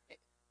years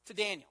to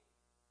Daniel.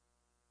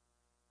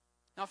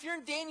 Now, if you're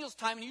in Daniel's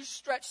time and you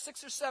stretch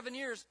 6 or 7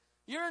 years,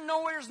 you're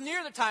nowhere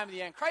near the time of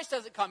the end. Christ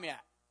hasn't come yet.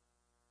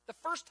 The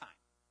first time.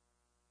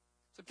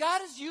 So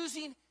God is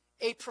using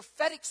a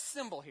prophetic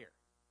symbol here.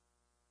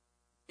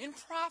 In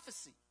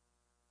prophecy,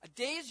 a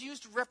day is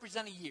used to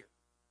represent a year.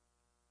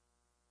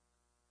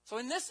 So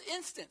in this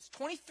instance,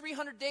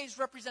 2,300 days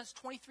represents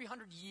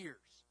 2,300 years.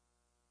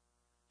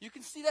 You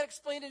can see that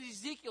explained in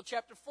Ezekiel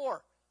chapter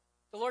 4.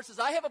 The Lord says,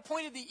 I have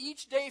appointed thee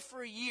each day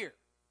for a year.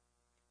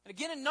 And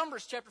again in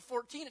Numbers chapter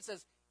 14, it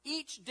says,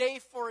 each day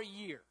for a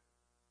year.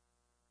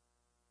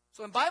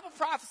 So in Bible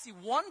prophecy,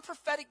 one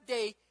prophetic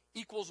day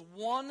equals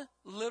one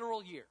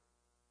literal year.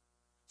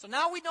 So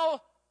now we know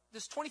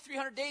this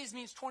 2,300 days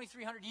means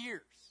 2,300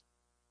 years.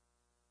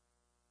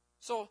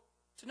 So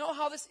to know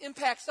how this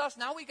impacts us,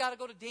 now we got to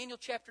go to Daniel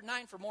chapter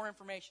 9 for more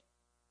information.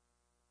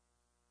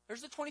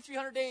 There's the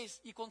 2,300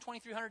 days equaling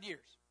 2,300 years.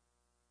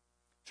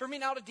 Turn me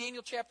now to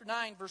Daniel chapter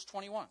 9, verse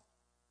 21.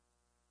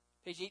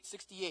 Page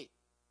 868.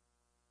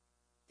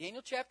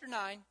 Daniel chapter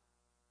 9,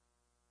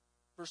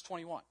 verse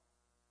 21. It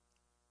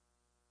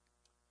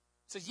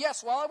says,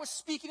 yes, while I was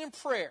speaking in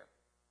prayer,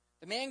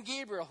 the man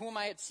Gabriel, whom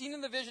I had seen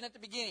in the vision at the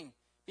beginning,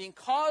 being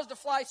caused to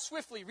fly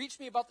swiftly, reached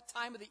me about the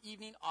time of the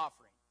evening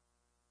offering.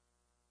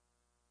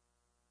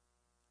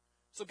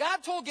 So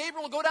God told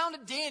Gabriel to go down to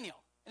Daniel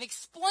and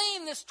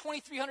explain this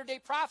 2,300-day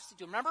prophecy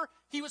to him. Remember,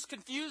 he was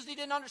confused. He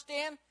didn't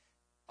understand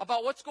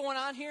about what's going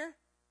on here.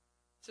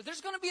 So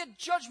there's going to be a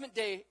judgment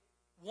day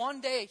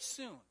one day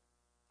soon.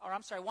 Or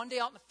I'm sorry, one day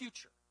out in the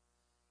future.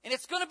 And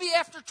it's going to be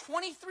after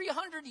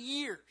 2,300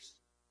 years.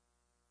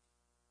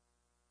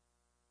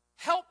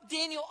 Help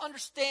Daniel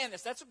understand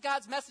this. That's what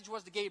God's message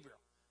was to Gabriel.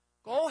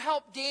 Go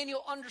help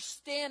Daniel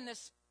understand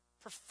this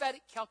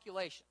prophetic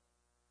calculation.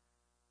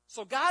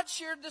 So God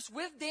shared this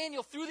with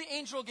Daniel through the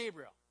angel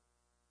Gabriel.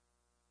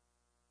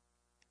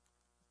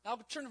 Now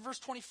turn to verse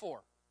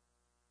 24.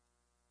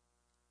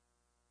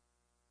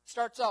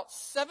 Starts out,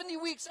 70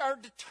 weeks are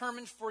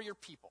determined for your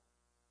people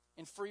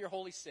and for your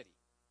holy city.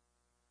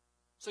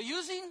 So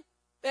using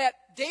that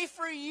day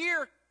for a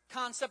year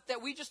concept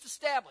that we just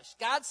established,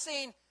 God's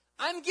saying,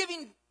 I'm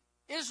giving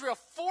Israel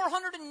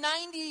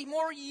 490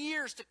 more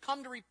years to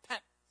come to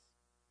repentance.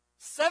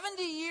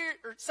 70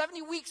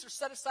 weeks are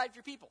set aside for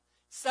your people.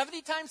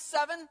 70 times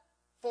 7,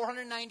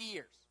 490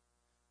 years.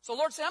 So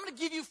Lord said, I'm going to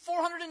give you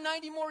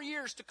 490 more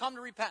years to come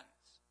to repentance.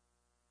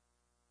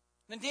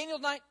 And then Daniel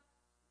 9,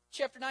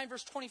 chapter 9,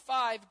 verse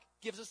 25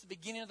 gives us the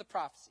beginning of the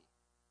prophecy.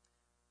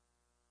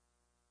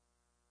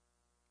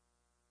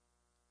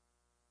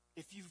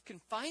 If you can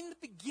find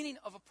the beginning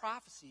of a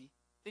prophecy,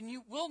 then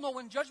you will know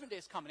when judgment day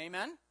is coming.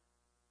 Amen?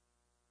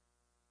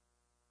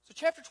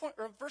 So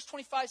verse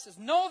 25 says,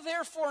 Know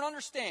therefore and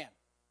understand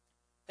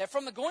that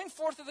from the going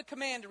forth of the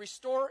command to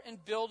restore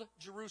and build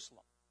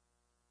Jerusalem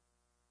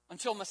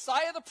until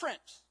Messiah the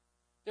Prince,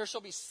 there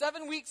shall be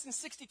 7 weeks and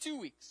 62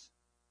 weeks.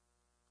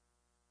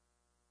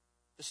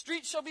 The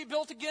street shall be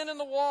built again in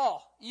the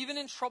wall, even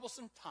in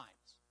troublesome times.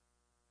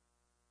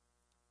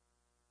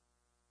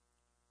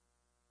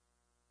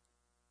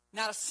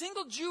 Not a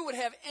single Jew would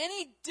have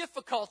any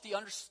difficulty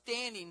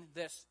understanding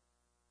this.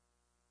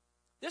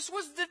 This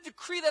was the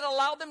decree that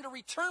allowed them to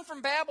return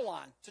from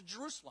Babylon to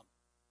Jerusalem.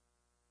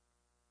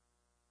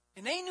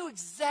 And they knew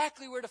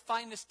exactly where to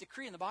find this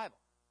decree in the Bible.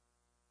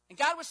 And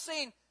God was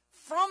saying,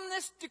 from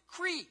this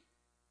decree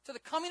to the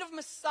coming of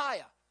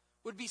Messiah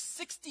would be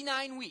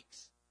 69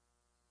 weeks,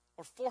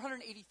 or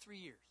 483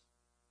 years.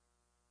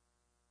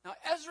 Now,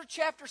 Ezra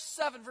chapter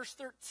 7, verse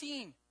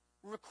 13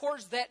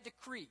 records that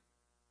decree.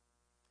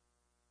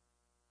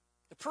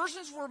 The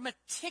Persians were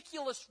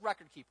meticulous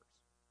record keepers.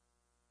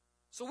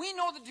 So we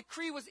know the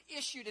decree was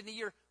issued in the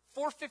year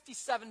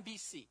 457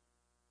 BC.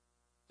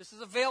 This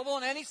is available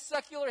in any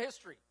secular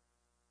history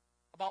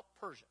about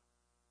Persia.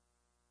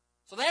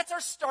 So that's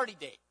our starting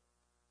date.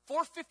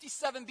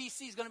 457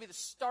 BC is going to be the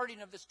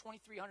starting of this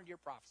 2,300-year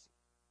prophecy.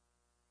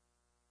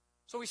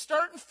 So we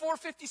start in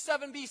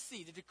 457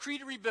 BC, the decree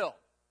to rebuild.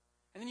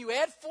 And then you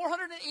add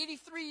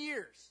 483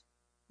 years,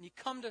 and you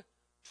come to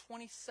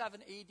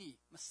 27 AD,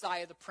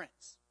 Messiah the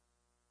Prince.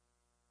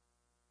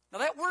 Now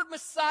that word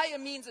Messiah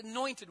means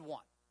anointed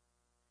one.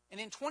 And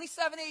in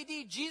 27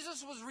 AD,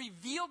 Jesus was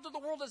revealed to the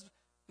world as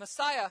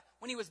Messiah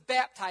when he was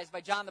baptized by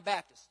John the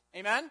Baptist.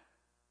 Amen?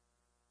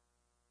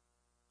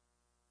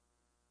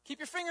 Keep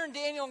your finger in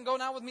Daniel and go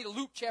now with me to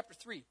Luke chapter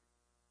 3.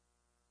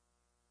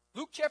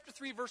 Luke chapter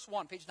 3, verse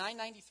 1, page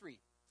 993.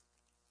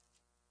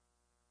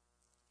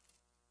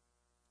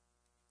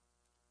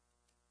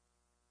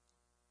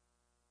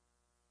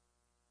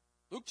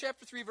 Luke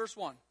chapter 3, verse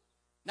 1.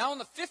 Now in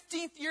the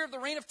 15th year of the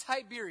reign of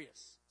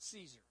Tiberius,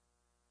 Caesar,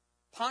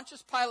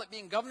 Pontius Pilate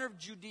being governor of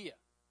Judea,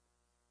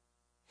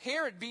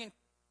 Herod being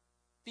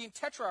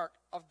tetrarch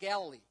of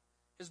Galilee,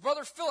 his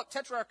brother Philip,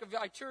 tetrarch of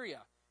Iturea,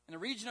 in the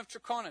region of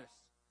Trachonitis,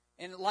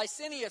 and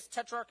Lysanias,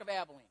 tetrarch of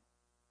Abilene.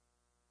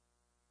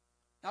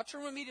 Now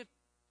turn with me to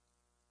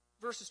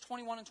verses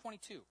 21 and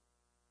 22.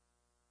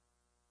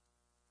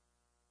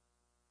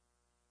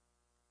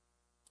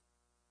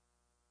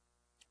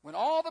 When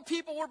all the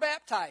people were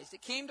baptized,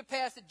 it came to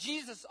pass that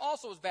Jesus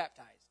also was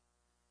baptized.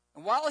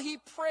 And while he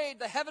prayed,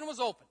 the heaven was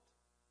opened.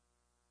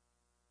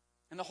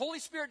 And the Holy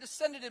Spirit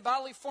descended in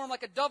bodily form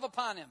like a dove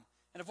upon him.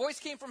 And a voice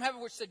came from heaven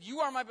which said,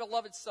 You are my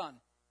beloved Son.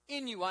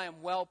 In you I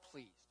am well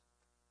pleased.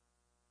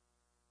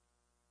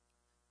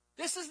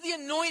 This is the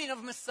anointing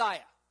of Messiah.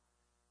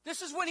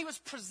 This is when he was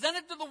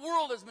presented to the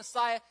world as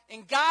Messiah,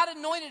 and God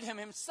anointed him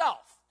himself.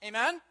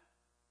 Amen?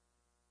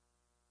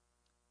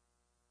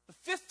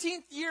 The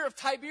 15th year of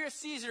Tiberius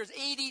Caesar is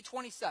AD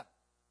 27.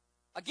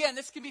 Again,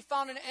 this can be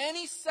found in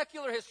any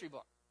secular history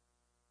book.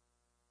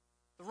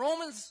 The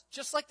Romans,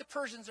 just like the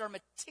Persians, are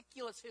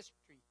meticulous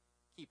history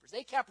keepers.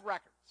 They kept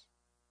records.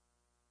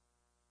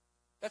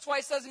 That's why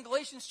it says in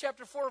Galatians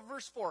chapter 4,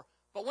 verse 4,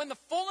 But when the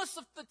fullness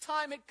of the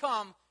time had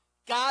come,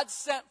 God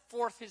sent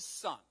forth his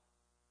Son.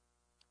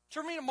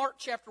 Turn me to Mark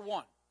chapter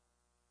 1.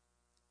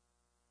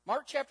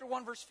 Mark chapter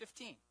 1, verse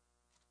 15.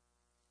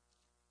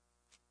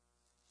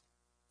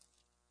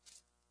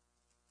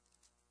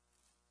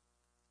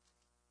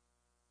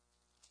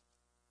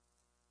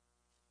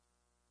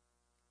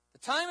 The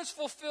time is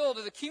fulfilled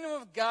and the kingdom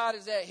of God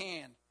is at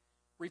hand.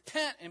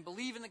 Repent and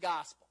believe in the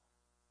gospel.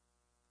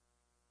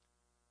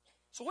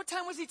 So what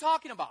time was he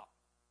talking about?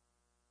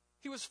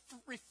 He was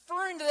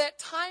referring to that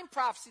time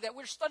prophecy that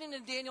we're studying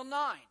in Daniel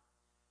 9.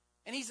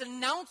 And he's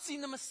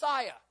announcing the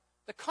Messiah,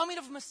 the coming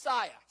of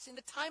Messiah, saying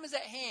the time is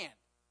at hand.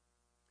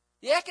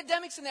 The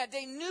academics in that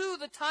day knew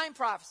the time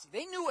prophecy.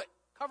 They knew it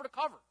cover to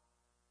cover.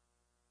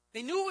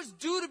 They knew it was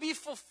due to be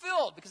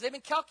fulfilled because they've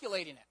been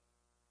calculating it.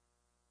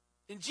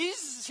 And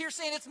Jesus is here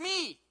saying, it's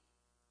me.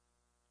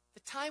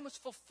 The time was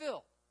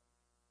fulfilled.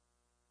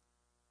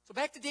 So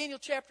back to Daniel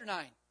chapter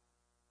 9.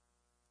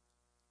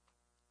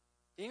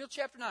 Daniel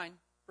chapter 9,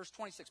 verse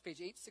 26, page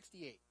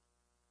 868. If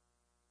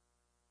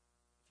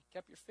you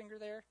kept your finger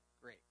there,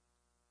 great.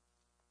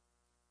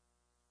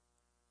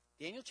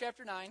 Daniel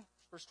chapter 9,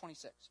 verse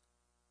 26.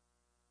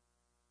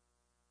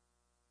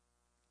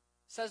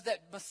 Says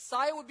that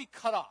Messiah would be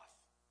cut off.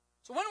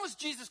 So when was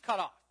Jesus cut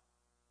off?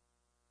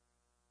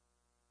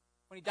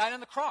 When he died on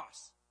the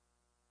cross.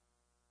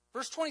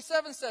 Verse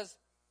 27 says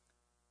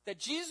that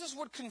Jesus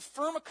would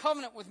confirm a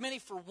covenant with many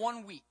for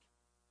 1 week.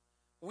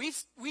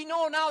 We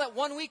know now that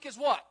 1 week is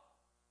what?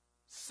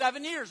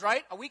 7 years,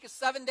 right? A week is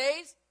 7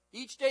 days.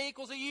 Each day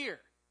equals a year.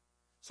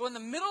 So in the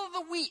middle of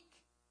the week,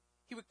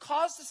 he would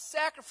cause the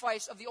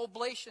sacrifice of the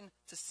oblation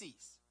to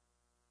cease.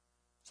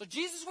 So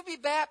Jesus would be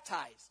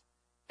baptized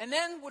and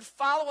then would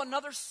follow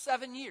another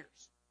 7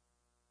 years.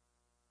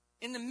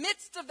 In the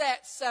midst of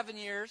that 7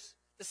 years,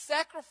 the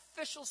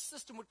sacrificial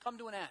system would come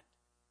to an end,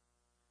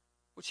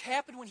 which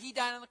happened when he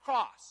died on the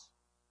cross.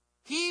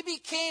 He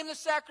became the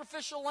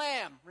sacrificial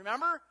lamb.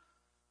 Remember?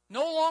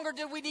 No longer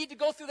did we need to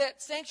go through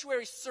that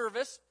sanctuary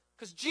service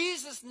because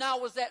Jesus now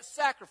was that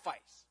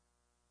sacrifice.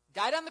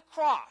 Died on the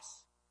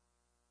cross.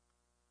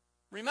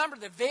 Remember,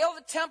 the veil of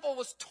the temple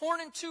was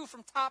torn in two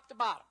from top to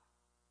bottom.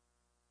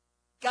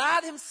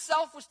 God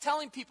himself was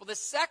telling people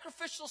this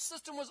sacrificial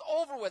system was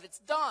over with. It's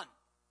done.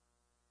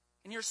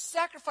 And your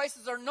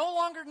sacrifices are no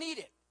longer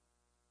needed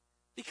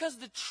because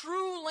the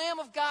true Lamb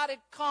of God had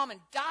come and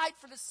died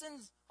for the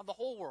sins of the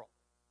whole world.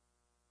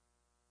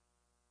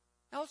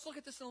 Now let's look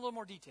at this in a little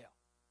more detail.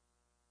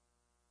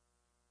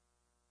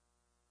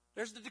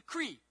 There's the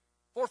decree,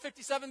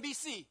 457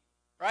 BC,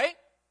 right?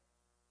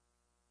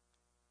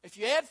 If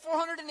you add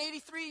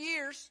 483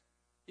 years,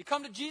 you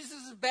come to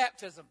Jesus'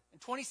 baptism in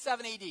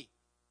 27 AD.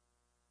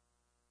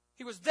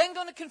 He was then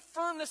going to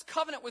confirm this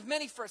covenant with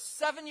many for a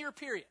 7-year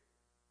period.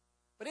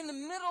 But in the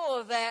middle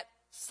of that,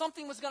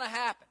 something was going to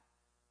happen.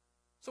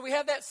 So we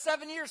have that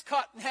 7 years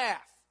cut in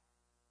half.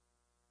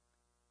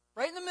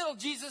 Right in the middle,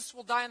 Jesus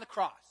will die on the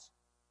cross.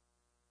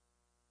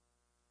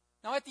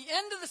 Now at the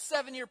end of the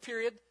 7-year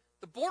period,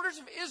 the borders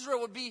of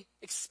Israel would be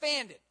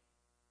expanded.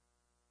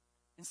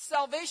 And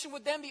salvation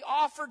would then be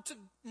offered to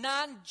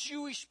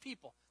non-Jewish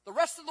people. The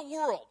rest of the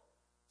world.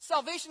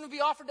 Salvation would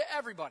be offered to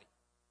everybody.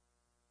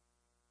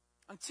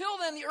 Until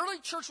then, the early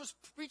church was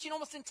preaching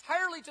almost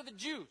entirely to the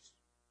Jews.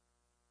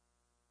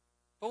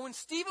 But when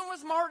Stephen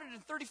was martyred in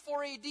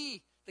 34 AD,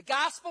 the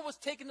gospel was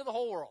taken to the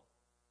whole world.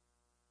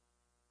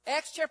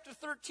 Acts chapter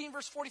 13,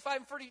 verse 45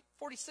 and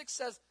 46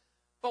 says,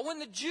 "But when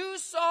the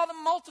Jews saw the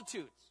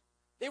multitudes,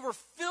 they were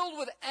filled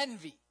with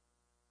envy.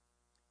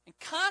 And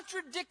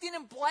contradicting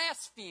and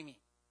blaspheming,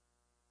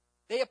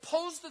 they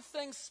opposed the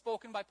things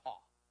spoken by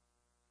Paul."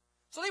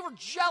 So they were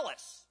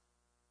jealous.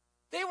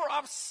 They were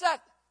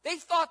upset. They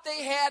thought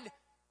they had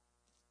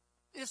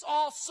this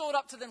all sewed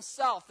up to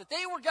themselves, that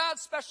they were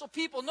God's special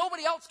people.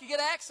 Nobody else could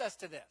get access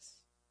to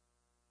this.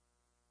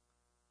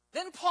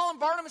 Then Paul and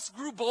Barnabas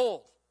grew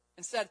bold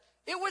and said,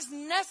 "It was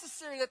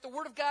necessary that the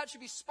word of God should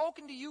be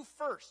spoken to you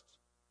first.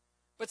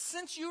 But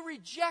since you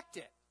reject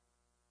it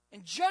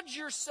and judge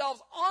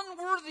yourselves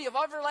unworthy of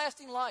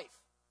everlasting life,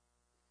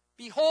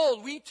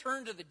 behold, we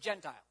turn to the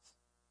Gentiles."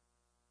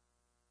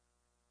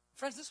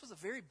 Friends, this was a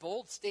very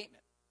bold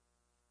statement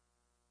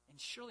and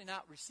surely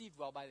not received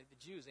well by the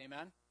Jews,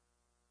 amen?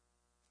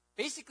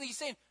 Basically, he's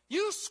saying,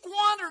 you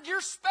squandered your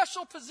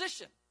special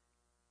position.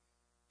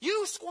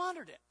 You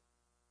squandered it.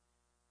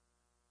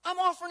 I'm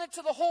offering it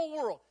to the whole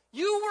world.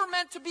 You were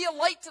meant to be a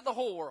light to the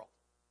whole world.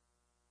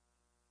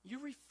 You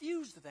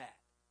refused that.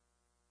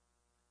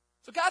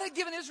 So God had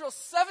given Israel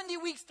 70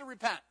 weeks to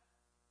repent.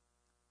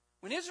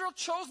 When Israel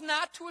chose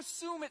not to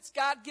assume its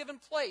God-given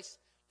place,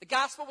 the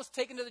gospel was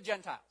taken to the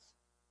Gentiles.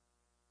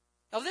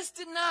 Now, this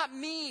did not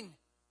mean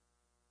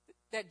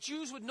that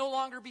Jews would no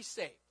longer be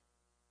saved.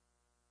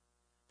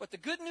 But the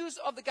good news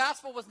of the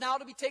gospel was now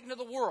to be taken to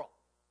the world.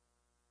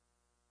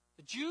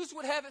 The Jews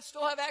would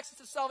still have access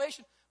to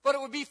salvation, but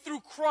it would be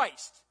through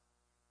Christ,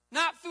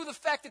 not through the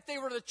fact that they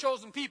were the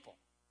chosen people.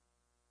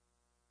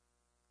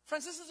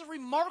 Friends, this is a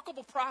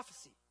remarkable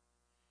prophecy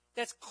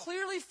that's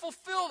clearly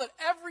fulfilled at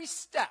every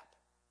step.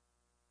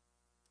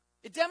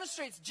 It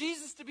demonstrates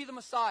Jesus to be the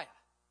Messiah,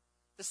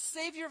 the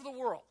Savior of the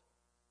world.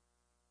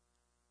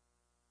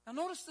 Now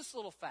notice this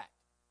little fact.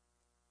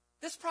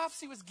 This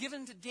prophecy was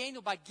given to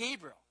Daniel by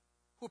Gabriel,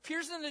 who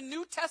appears in the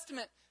New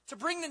Testament to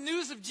bring the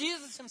news of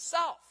Jesus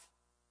himself.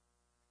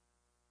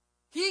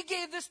 He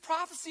gave this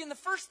prophecy in the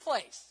first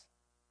place.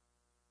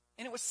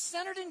 And it was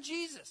centered in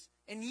Jesus.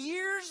 And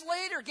years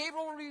later,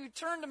 Gabriel will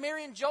return to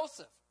Mary and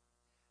Joseph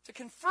to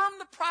confirm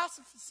the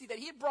prophecy that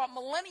he had brought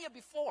millennia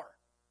before.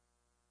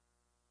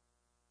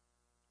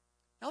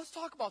 Now let's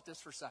talk about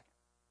this for a second.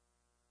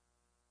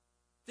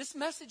 This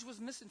message was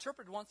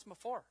misinterpreted once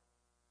before.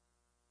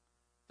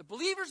 The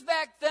believers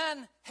back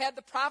then had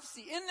the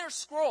prophecy in their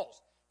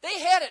scrolls. They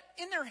had it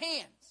in their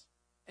hands,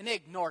 and they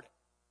ignored it.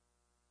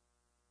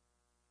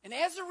 And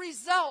as a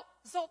result,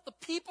 the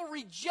people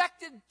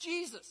rejected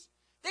Jesus.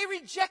 They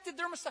rejected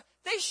their Messiah.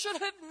 They should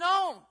have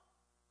known.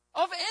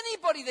 Of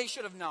anybody they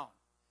should have known.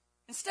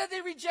 Instead, they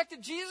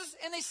rejected Jesus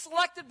and they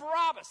selected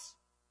Barabbas,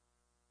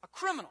 a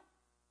criminal.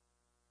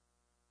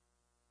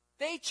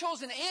 They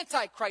chose an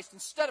antichrist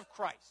instead of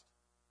Christ.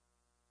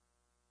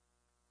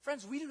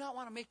 Friends, we do not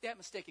want to make that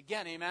mistake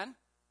again, amen?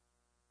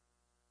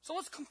 So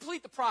let's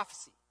complete the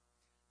prophecy.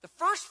 The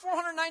first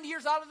 490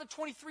 years out of the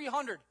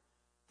 2300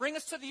 bring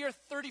us to the year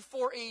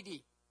 34 AD.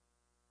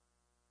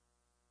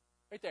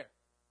 Right there.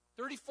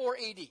 34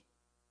 AD.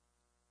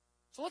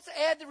 So let's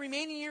add the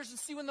remaining years and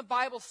see when the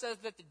Bible says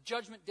that the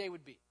judgment day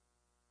would be.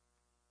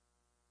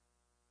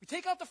 We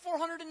take out the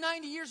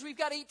 490 years, we've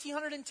got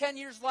 1,810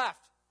 years left.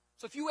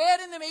 So if you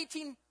add in them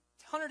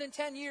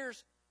 1,810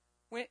 years,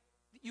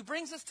 it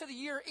brings us to the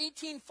year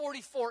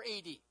 1844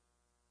 AD.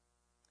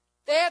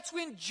 That's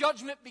when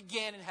judgment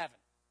began in heaven.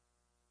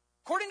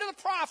 According to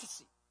the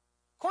prophecy,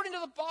 according to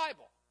the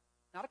Bible,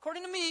 not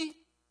according to me,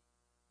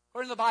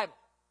 according to the Bible.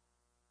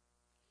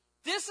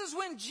 This is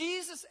when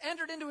Jesus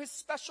entered into his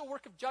special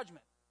work of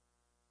judgment.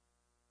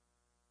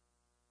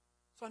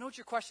 So I know what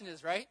your question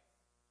is, right?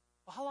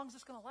 Well, how long is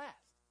this going to last?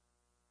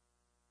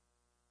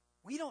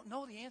 We don't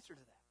know the answer to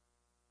that.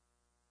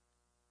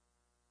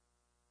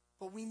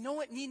 But we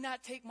know it need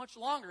not take much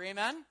longer,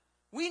 amen?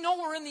 We know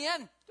we're in the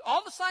end.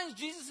 All the signs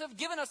Jesus has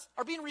given us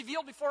are being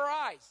revealed before our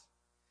eyes.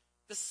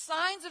 The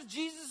signs of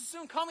Jesus'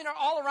 soon coming are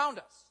all around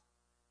us.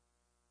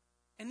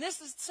 And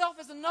this itself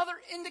is another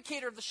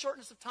indicator of the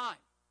shortness of time.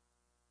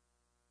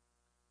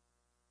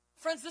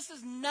 Friends, this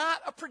is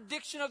not a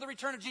prediction of the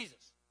return of Jesus.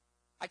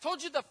 I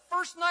told you the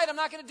first night I'm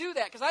not going to do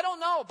that because I don't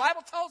know. The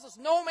Bible tells us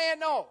no man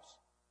knows.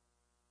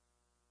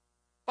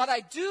 But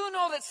I do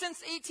know that since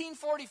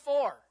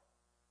 1844,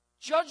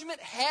 judgment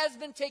has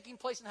been taking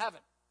place in heaven.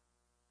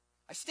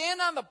 I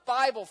stand on the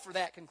Bible for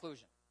that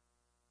conclusion.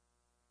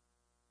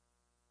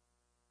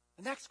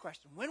 The next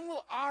question, when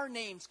will our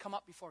names come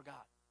up before God?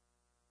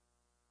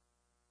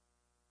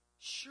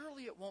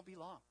 Surely it won't be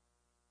long.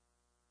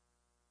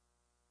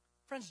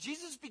 Friends,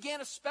 Jesus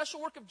began a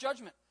special work of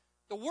judgment,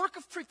 the work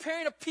of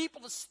preparing a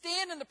people to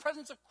stand in the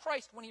presence of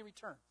Christ when he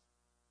returns.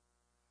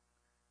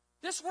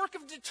 This work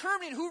of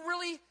determining who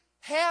really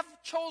have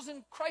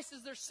chosen Christ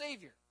as their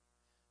Savior.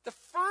 The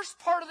first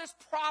part of this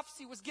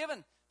prophecy was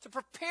given to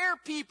prepare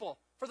people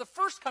for the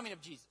first coming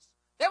of Jesus.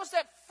 That was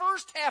that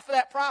first half of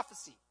that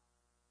prophecy.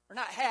 Or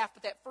not half,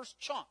 but that first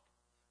chunk.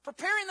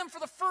 Preparing them for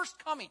the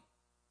first coming.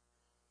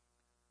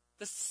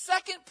 The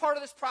second part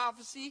of this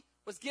prophecy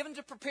was given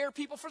to prepare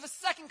people for the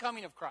second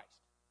coming of Christ.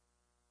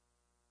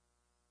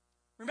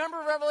 Remember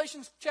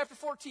Revelation chapter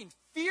 14.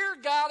 Fear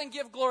God and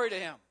give glory to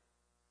him,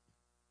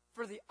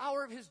 for the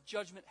hour of his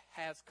judgment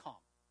has come.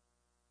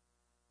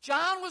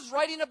 John was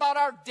writing about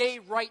our day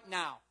right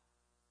now.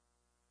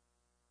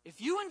 If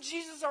you and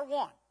Jesus are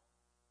one,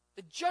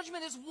 the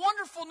judgment is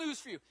wonderful news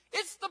for you.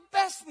 It's the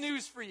best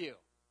news for you.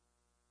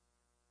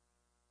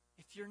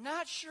 If you're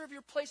not sure of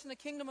your place in the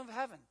kingdom of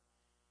heaven,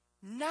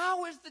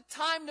 now is the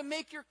time to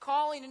make your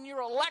calling and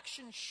your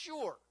election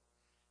sure.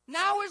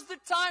 Now is the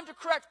time to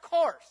correct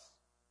course.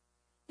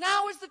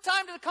 Now is the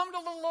time to come to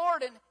the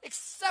Lord and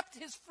accept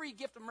his free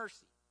gift of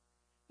mercy.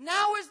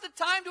 Now is the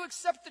time to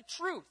accept the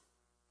truth,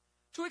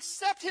 to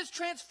accept his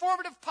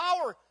transformative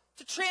power,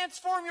 to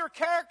transform your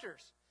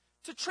characters,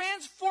 to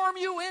transform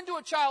you into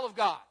a child of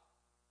God.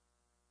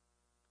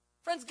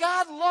 Friends,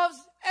 God loves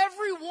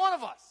every one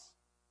of us.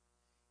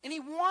 And he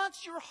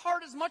wants your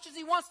heart as much as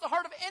he wants the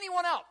heart of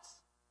anyone else.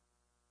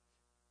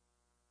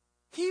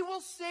 He will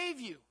save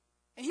you,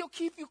 and he'll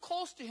keep you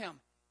close to him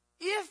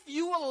if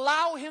you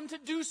allow him to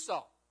do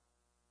so.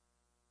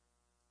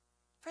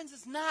 Friends,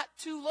 it's not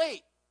too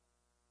late.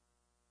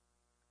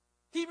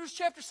 Hebrews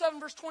chapter 7,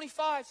 verse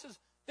 25 says,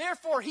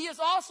 therefore, he is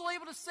also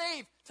able to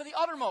save to the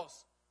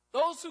uttermost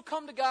those who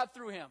come to God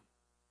through him,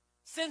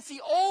 since he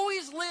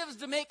always lives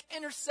to make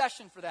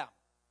intercession for them.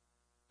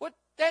 What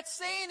that's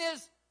saying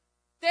is,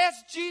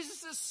 that's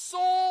Jesus'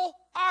 sole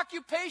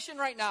occupation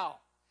right now.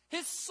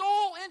 His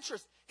sole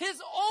interest,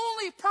 his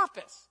only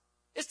purpose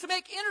is to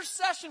make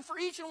intercession for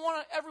each and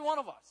every one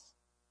of us.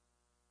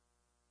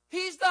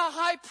 He's the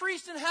high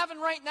priest in heaven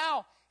right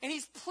now, and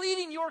he's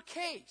pleading your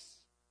case.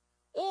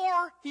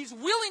 Or he's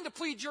willing to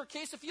plead your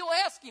case if you'll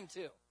ask him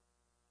to.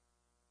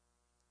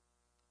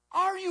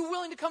 Are you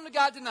willing to come to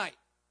God tonight?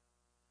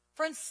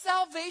 Friends,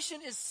 salvation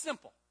is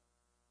simple.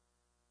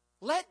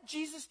 Let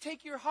Jesus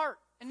take your heart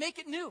and make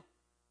it new.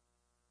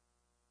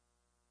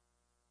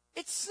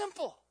 It's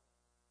simple.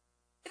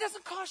 It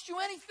doesn't cost you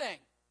anything.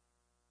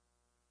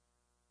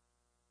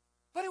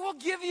 But it will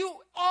give you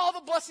all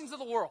the blessings of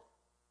the world.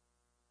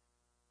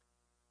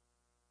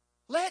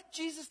 Let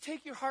Jesus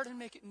take your heart and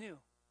make it new.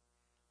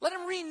 Let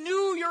him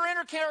renew your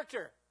inner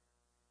character.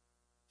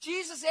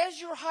 Jesus, as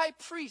your high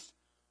priest,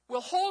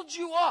 will hold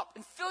you up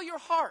and fill your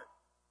heart.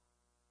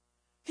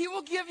 He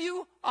will give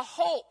you a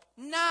hope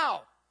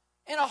now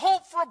and a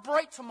hope for a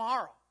bright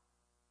tomorrow.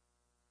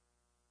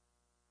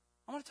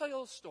 I'm going to tell you a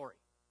little story.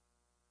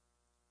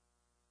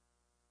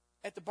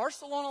 At the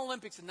Barcelona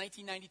Olympics in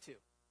 1992,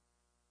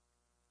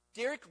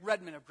 Derek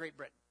Redmond of Great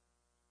Britain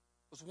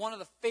was one of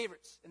the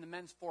favorites in the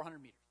men's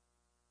 400 meters.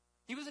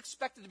 He was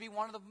expected to be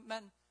one of the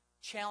men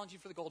challenging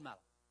for the gold medal.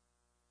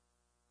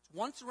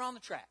 Once around the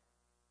track,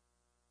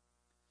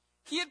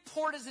 he had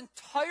poured his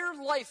entire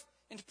life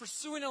into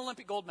pursuing an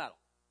Olympic gold medal.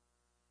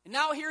 And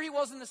now here he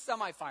was in the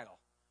semifinal,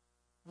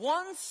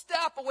 one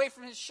step away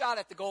from his shot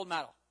at the gold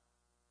medal.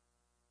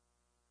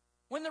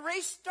 When the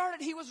race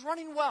started, he was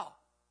running well.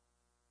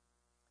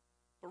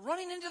 But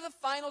running into the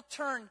final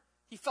turn,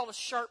 he felt a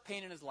sharp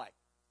pain in his leg.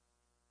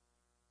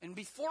 And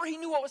before he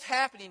knew what was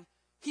happening,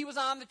 he was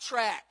on the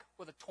track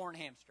with a torn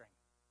hamstring.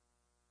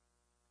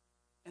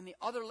 And the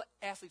other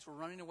athletes were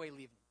running away,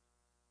 leaving him.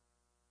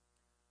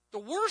 The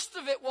worst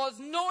of it was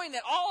knowing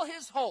that all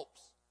his hopes,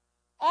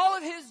 all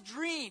of his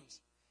dreams,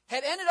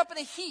 had ended up in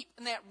a heap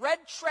in that red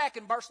track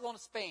in Barcelona,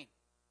 Spain.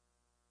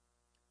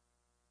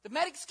 The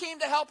medics came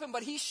to help him,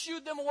 but he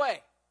shooed them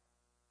away.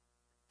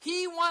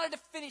 He wanted to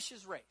finish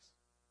his race.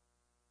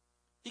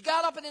 He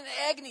got up and in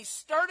agony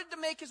started to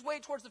make his way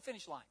towards the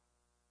finish line.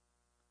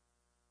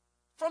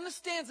 From the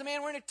stands, a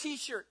man wearing a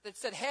t-shirt that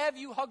said, "Have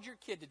you hugged your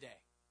kid today?"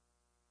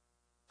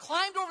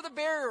 climbed over the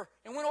barrier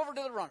and went over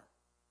to the runner.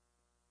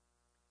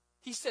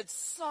 He said,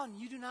 "Son,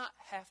 you do not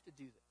have to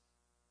do this."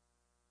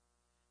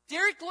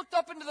 Derek looked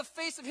up into the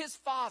face of his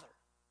father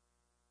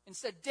and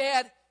said,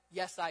 "Dad,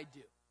 yes, I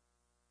do."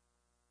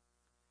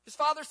 His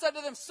father said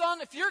to them,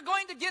 "Son, if you're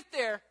going to get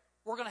there,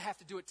 we're going to have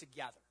to do it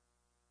together."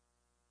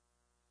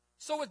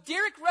 So with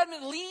Derek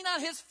Redmond leaning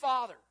on his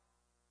father,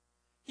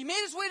 he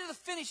made his way to the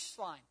finish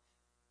line,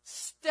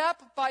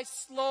 step by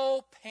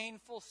slow,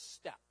 painful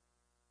step.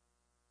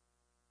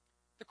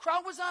 The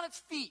crowd was on its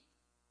feet,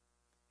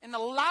 and the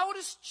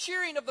loudest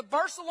cheering of the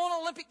Barcelona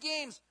Olympic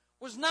Games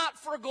was not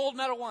for a gold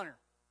medal winner,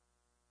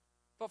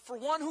 but for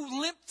one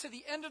who limped to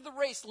the end of the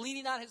race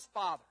leaning on his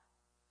father.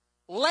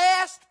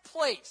 Last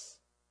place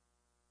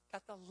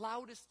got the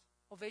loudest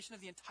ovation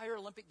of the entire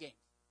Olympic Games.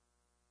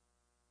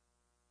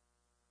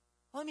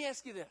 Let me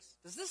ask you this.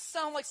 Does this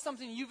sound like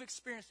something you've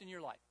experienced in your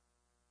life?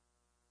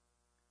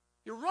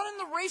 You're running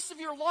the race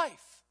of your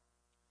life,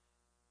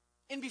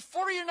 and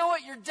before you know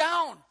it, you're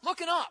down,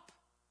 looking up.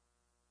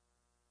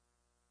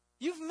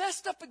 You've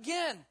messed up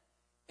again,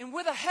 and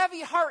with a heavy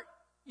heart,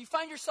 you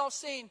find yourself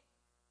saying,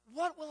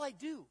 "What will I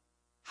do?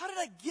 How did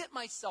I get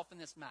myself in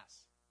this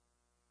mess?"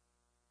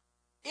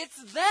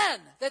 It's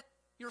then that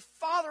your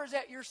Father is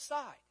at your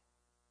side.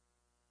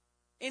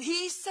 And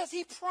He says,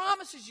 He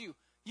promises you,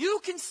 you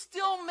can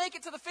still make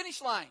it to the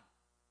finish line.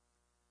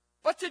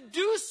 But to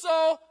do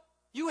so,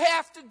 you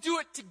have to do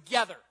it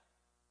together.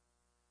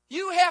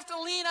 You have to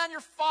lean on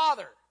your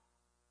Father.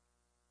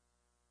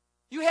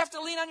 You have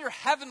to lean on your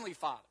Heavenly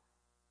Father.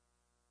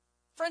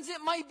 Friends,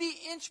 it might be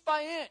inch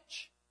by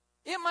inch.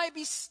 It might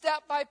be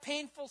step by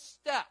painful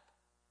step.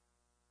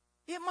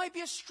 It might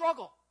be a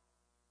struggle.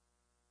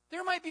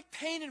 There might be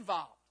pain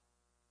involved.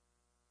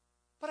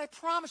 But I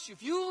promise you,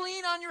 if you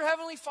lean on your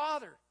Heavenly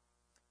Father,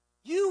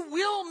 you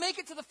will make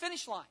it to the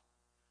finish line.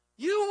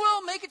 You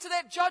will make it to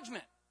that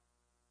judgment.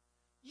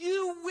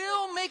 You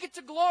will make it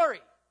to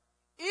glory.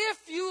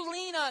 If you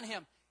lean on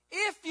Him,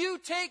 if you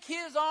take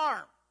His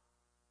arm.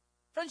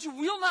 Friends, you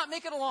will not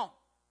make it alone.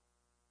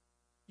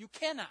 You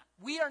cannot.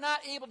 We are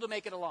not able to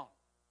make it alone.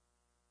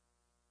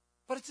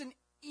 But it's an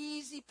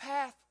easy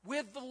path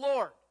with the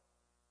Lord.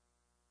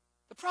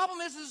 The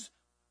problem is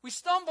we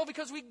stumble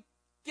because we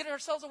get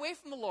ourselves away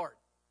from the Lord.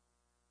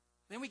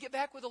 Then we get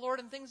back with the Lord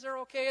and things are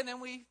okay, and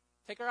then we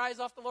take our eyes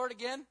off the Lord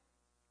again.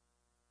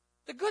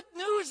 The good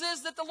news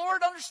is that the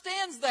Lord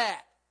understands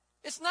that.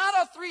 It's not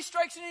a 3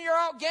 strikes and you're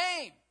out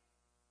game.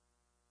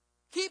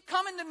 Keep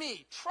coming to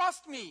me.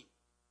 Trust me.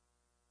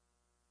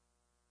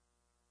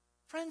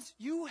 Friends,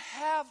 you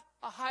have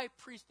a high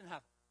priest in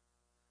heaven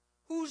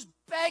who's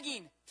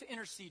begging to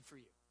intercede for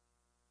you.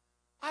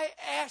 I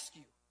ask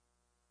you,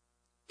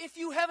 if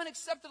you haven't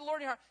accepted the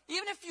Lord in your heart,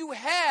 even if you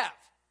have,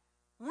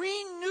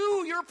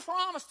 renew your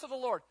promise to the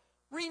Lord.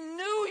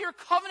 Renew your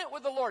covenant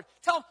with the Lord.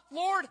 Tell Him,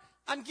 "Lord,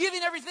 I'm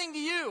giving everything to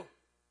you.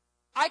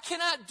 I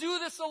cannot do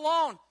this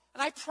alone.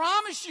 And I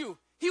promise you,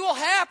 He will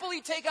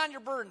happily take on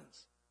your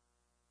burdens.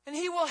 And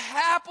He will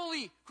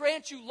happily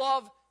grant you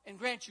love and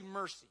grant you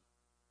mercy."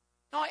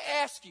 Now I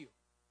ask you,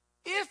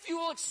 if you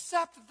will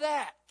accept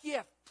that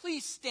gift,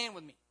 please stand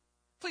with me.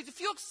 Please, if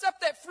you'll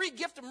accept that free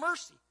gift of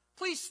mercy,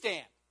 please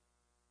stand.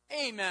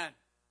 Amen.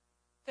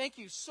 Thank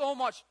you so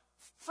much.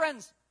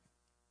 Friends,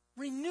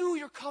 renew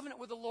your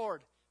covenant with the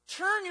Lord.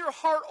 Turn your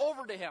heart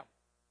over to Him.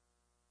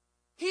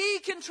 He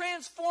can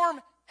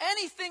transform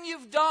anything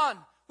you've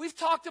done. We've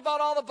talked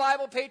about all the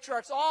Bible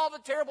patriarchs, all the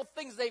terrible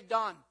things they've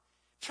done.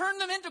 Turn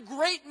them into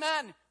great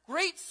men,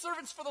 great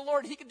servants for the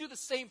Lord. He can do the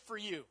same for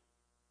you.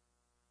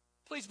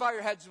 Please bow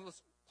your heads and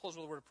let's close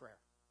with a word of prayer.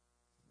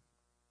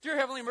 Dear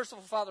Heavenly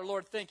Merciful Father,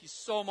 Lord, thank you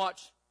so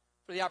much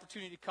for the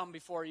opportunity to come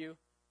before you.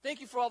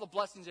 Thank you for all the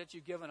blessings that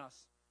you've given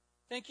us.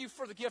 Thank you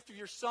for the gift of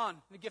your Son,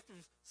 the gift of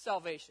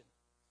salvation.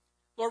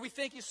 Lord, we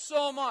thank you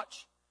so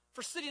much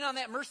for sitting on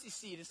that mercy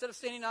seat instead of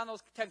standing on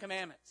those 10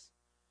 commandments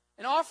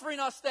and offering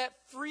us that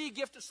free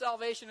gift of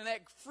salvation and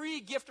that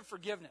free gift of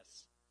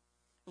forgiveness.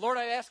 Lord,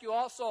 I ask you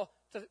also,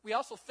 we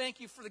also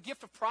thank you for the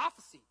gift of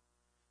prophecy,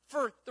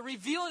 for the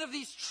revealing of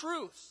these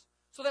truths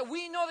so that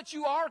we know that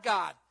you are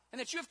God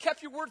and that you have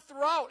kept your word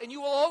throughout and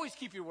you will always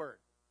keep your word.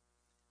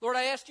 Lord,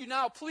 I ask you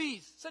now,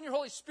 please, send your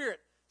Holy Spirit.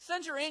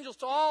 Send your angels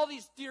to all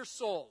these dear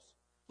souls.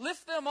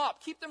 Lift them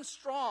up. Keep them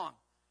strong.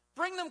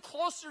 Bring them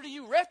closer to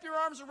you. Wrap your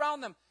arms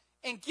around them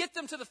and get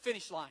them to the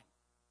finish line.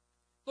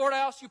 Lord, I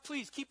ask you,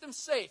 please, keep them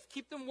safe,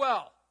 keep them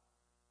well,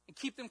 and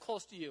keep them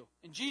close to you.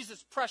 In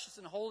Jesus' precious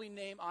and holy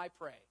name I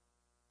pray.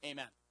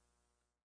 Amen.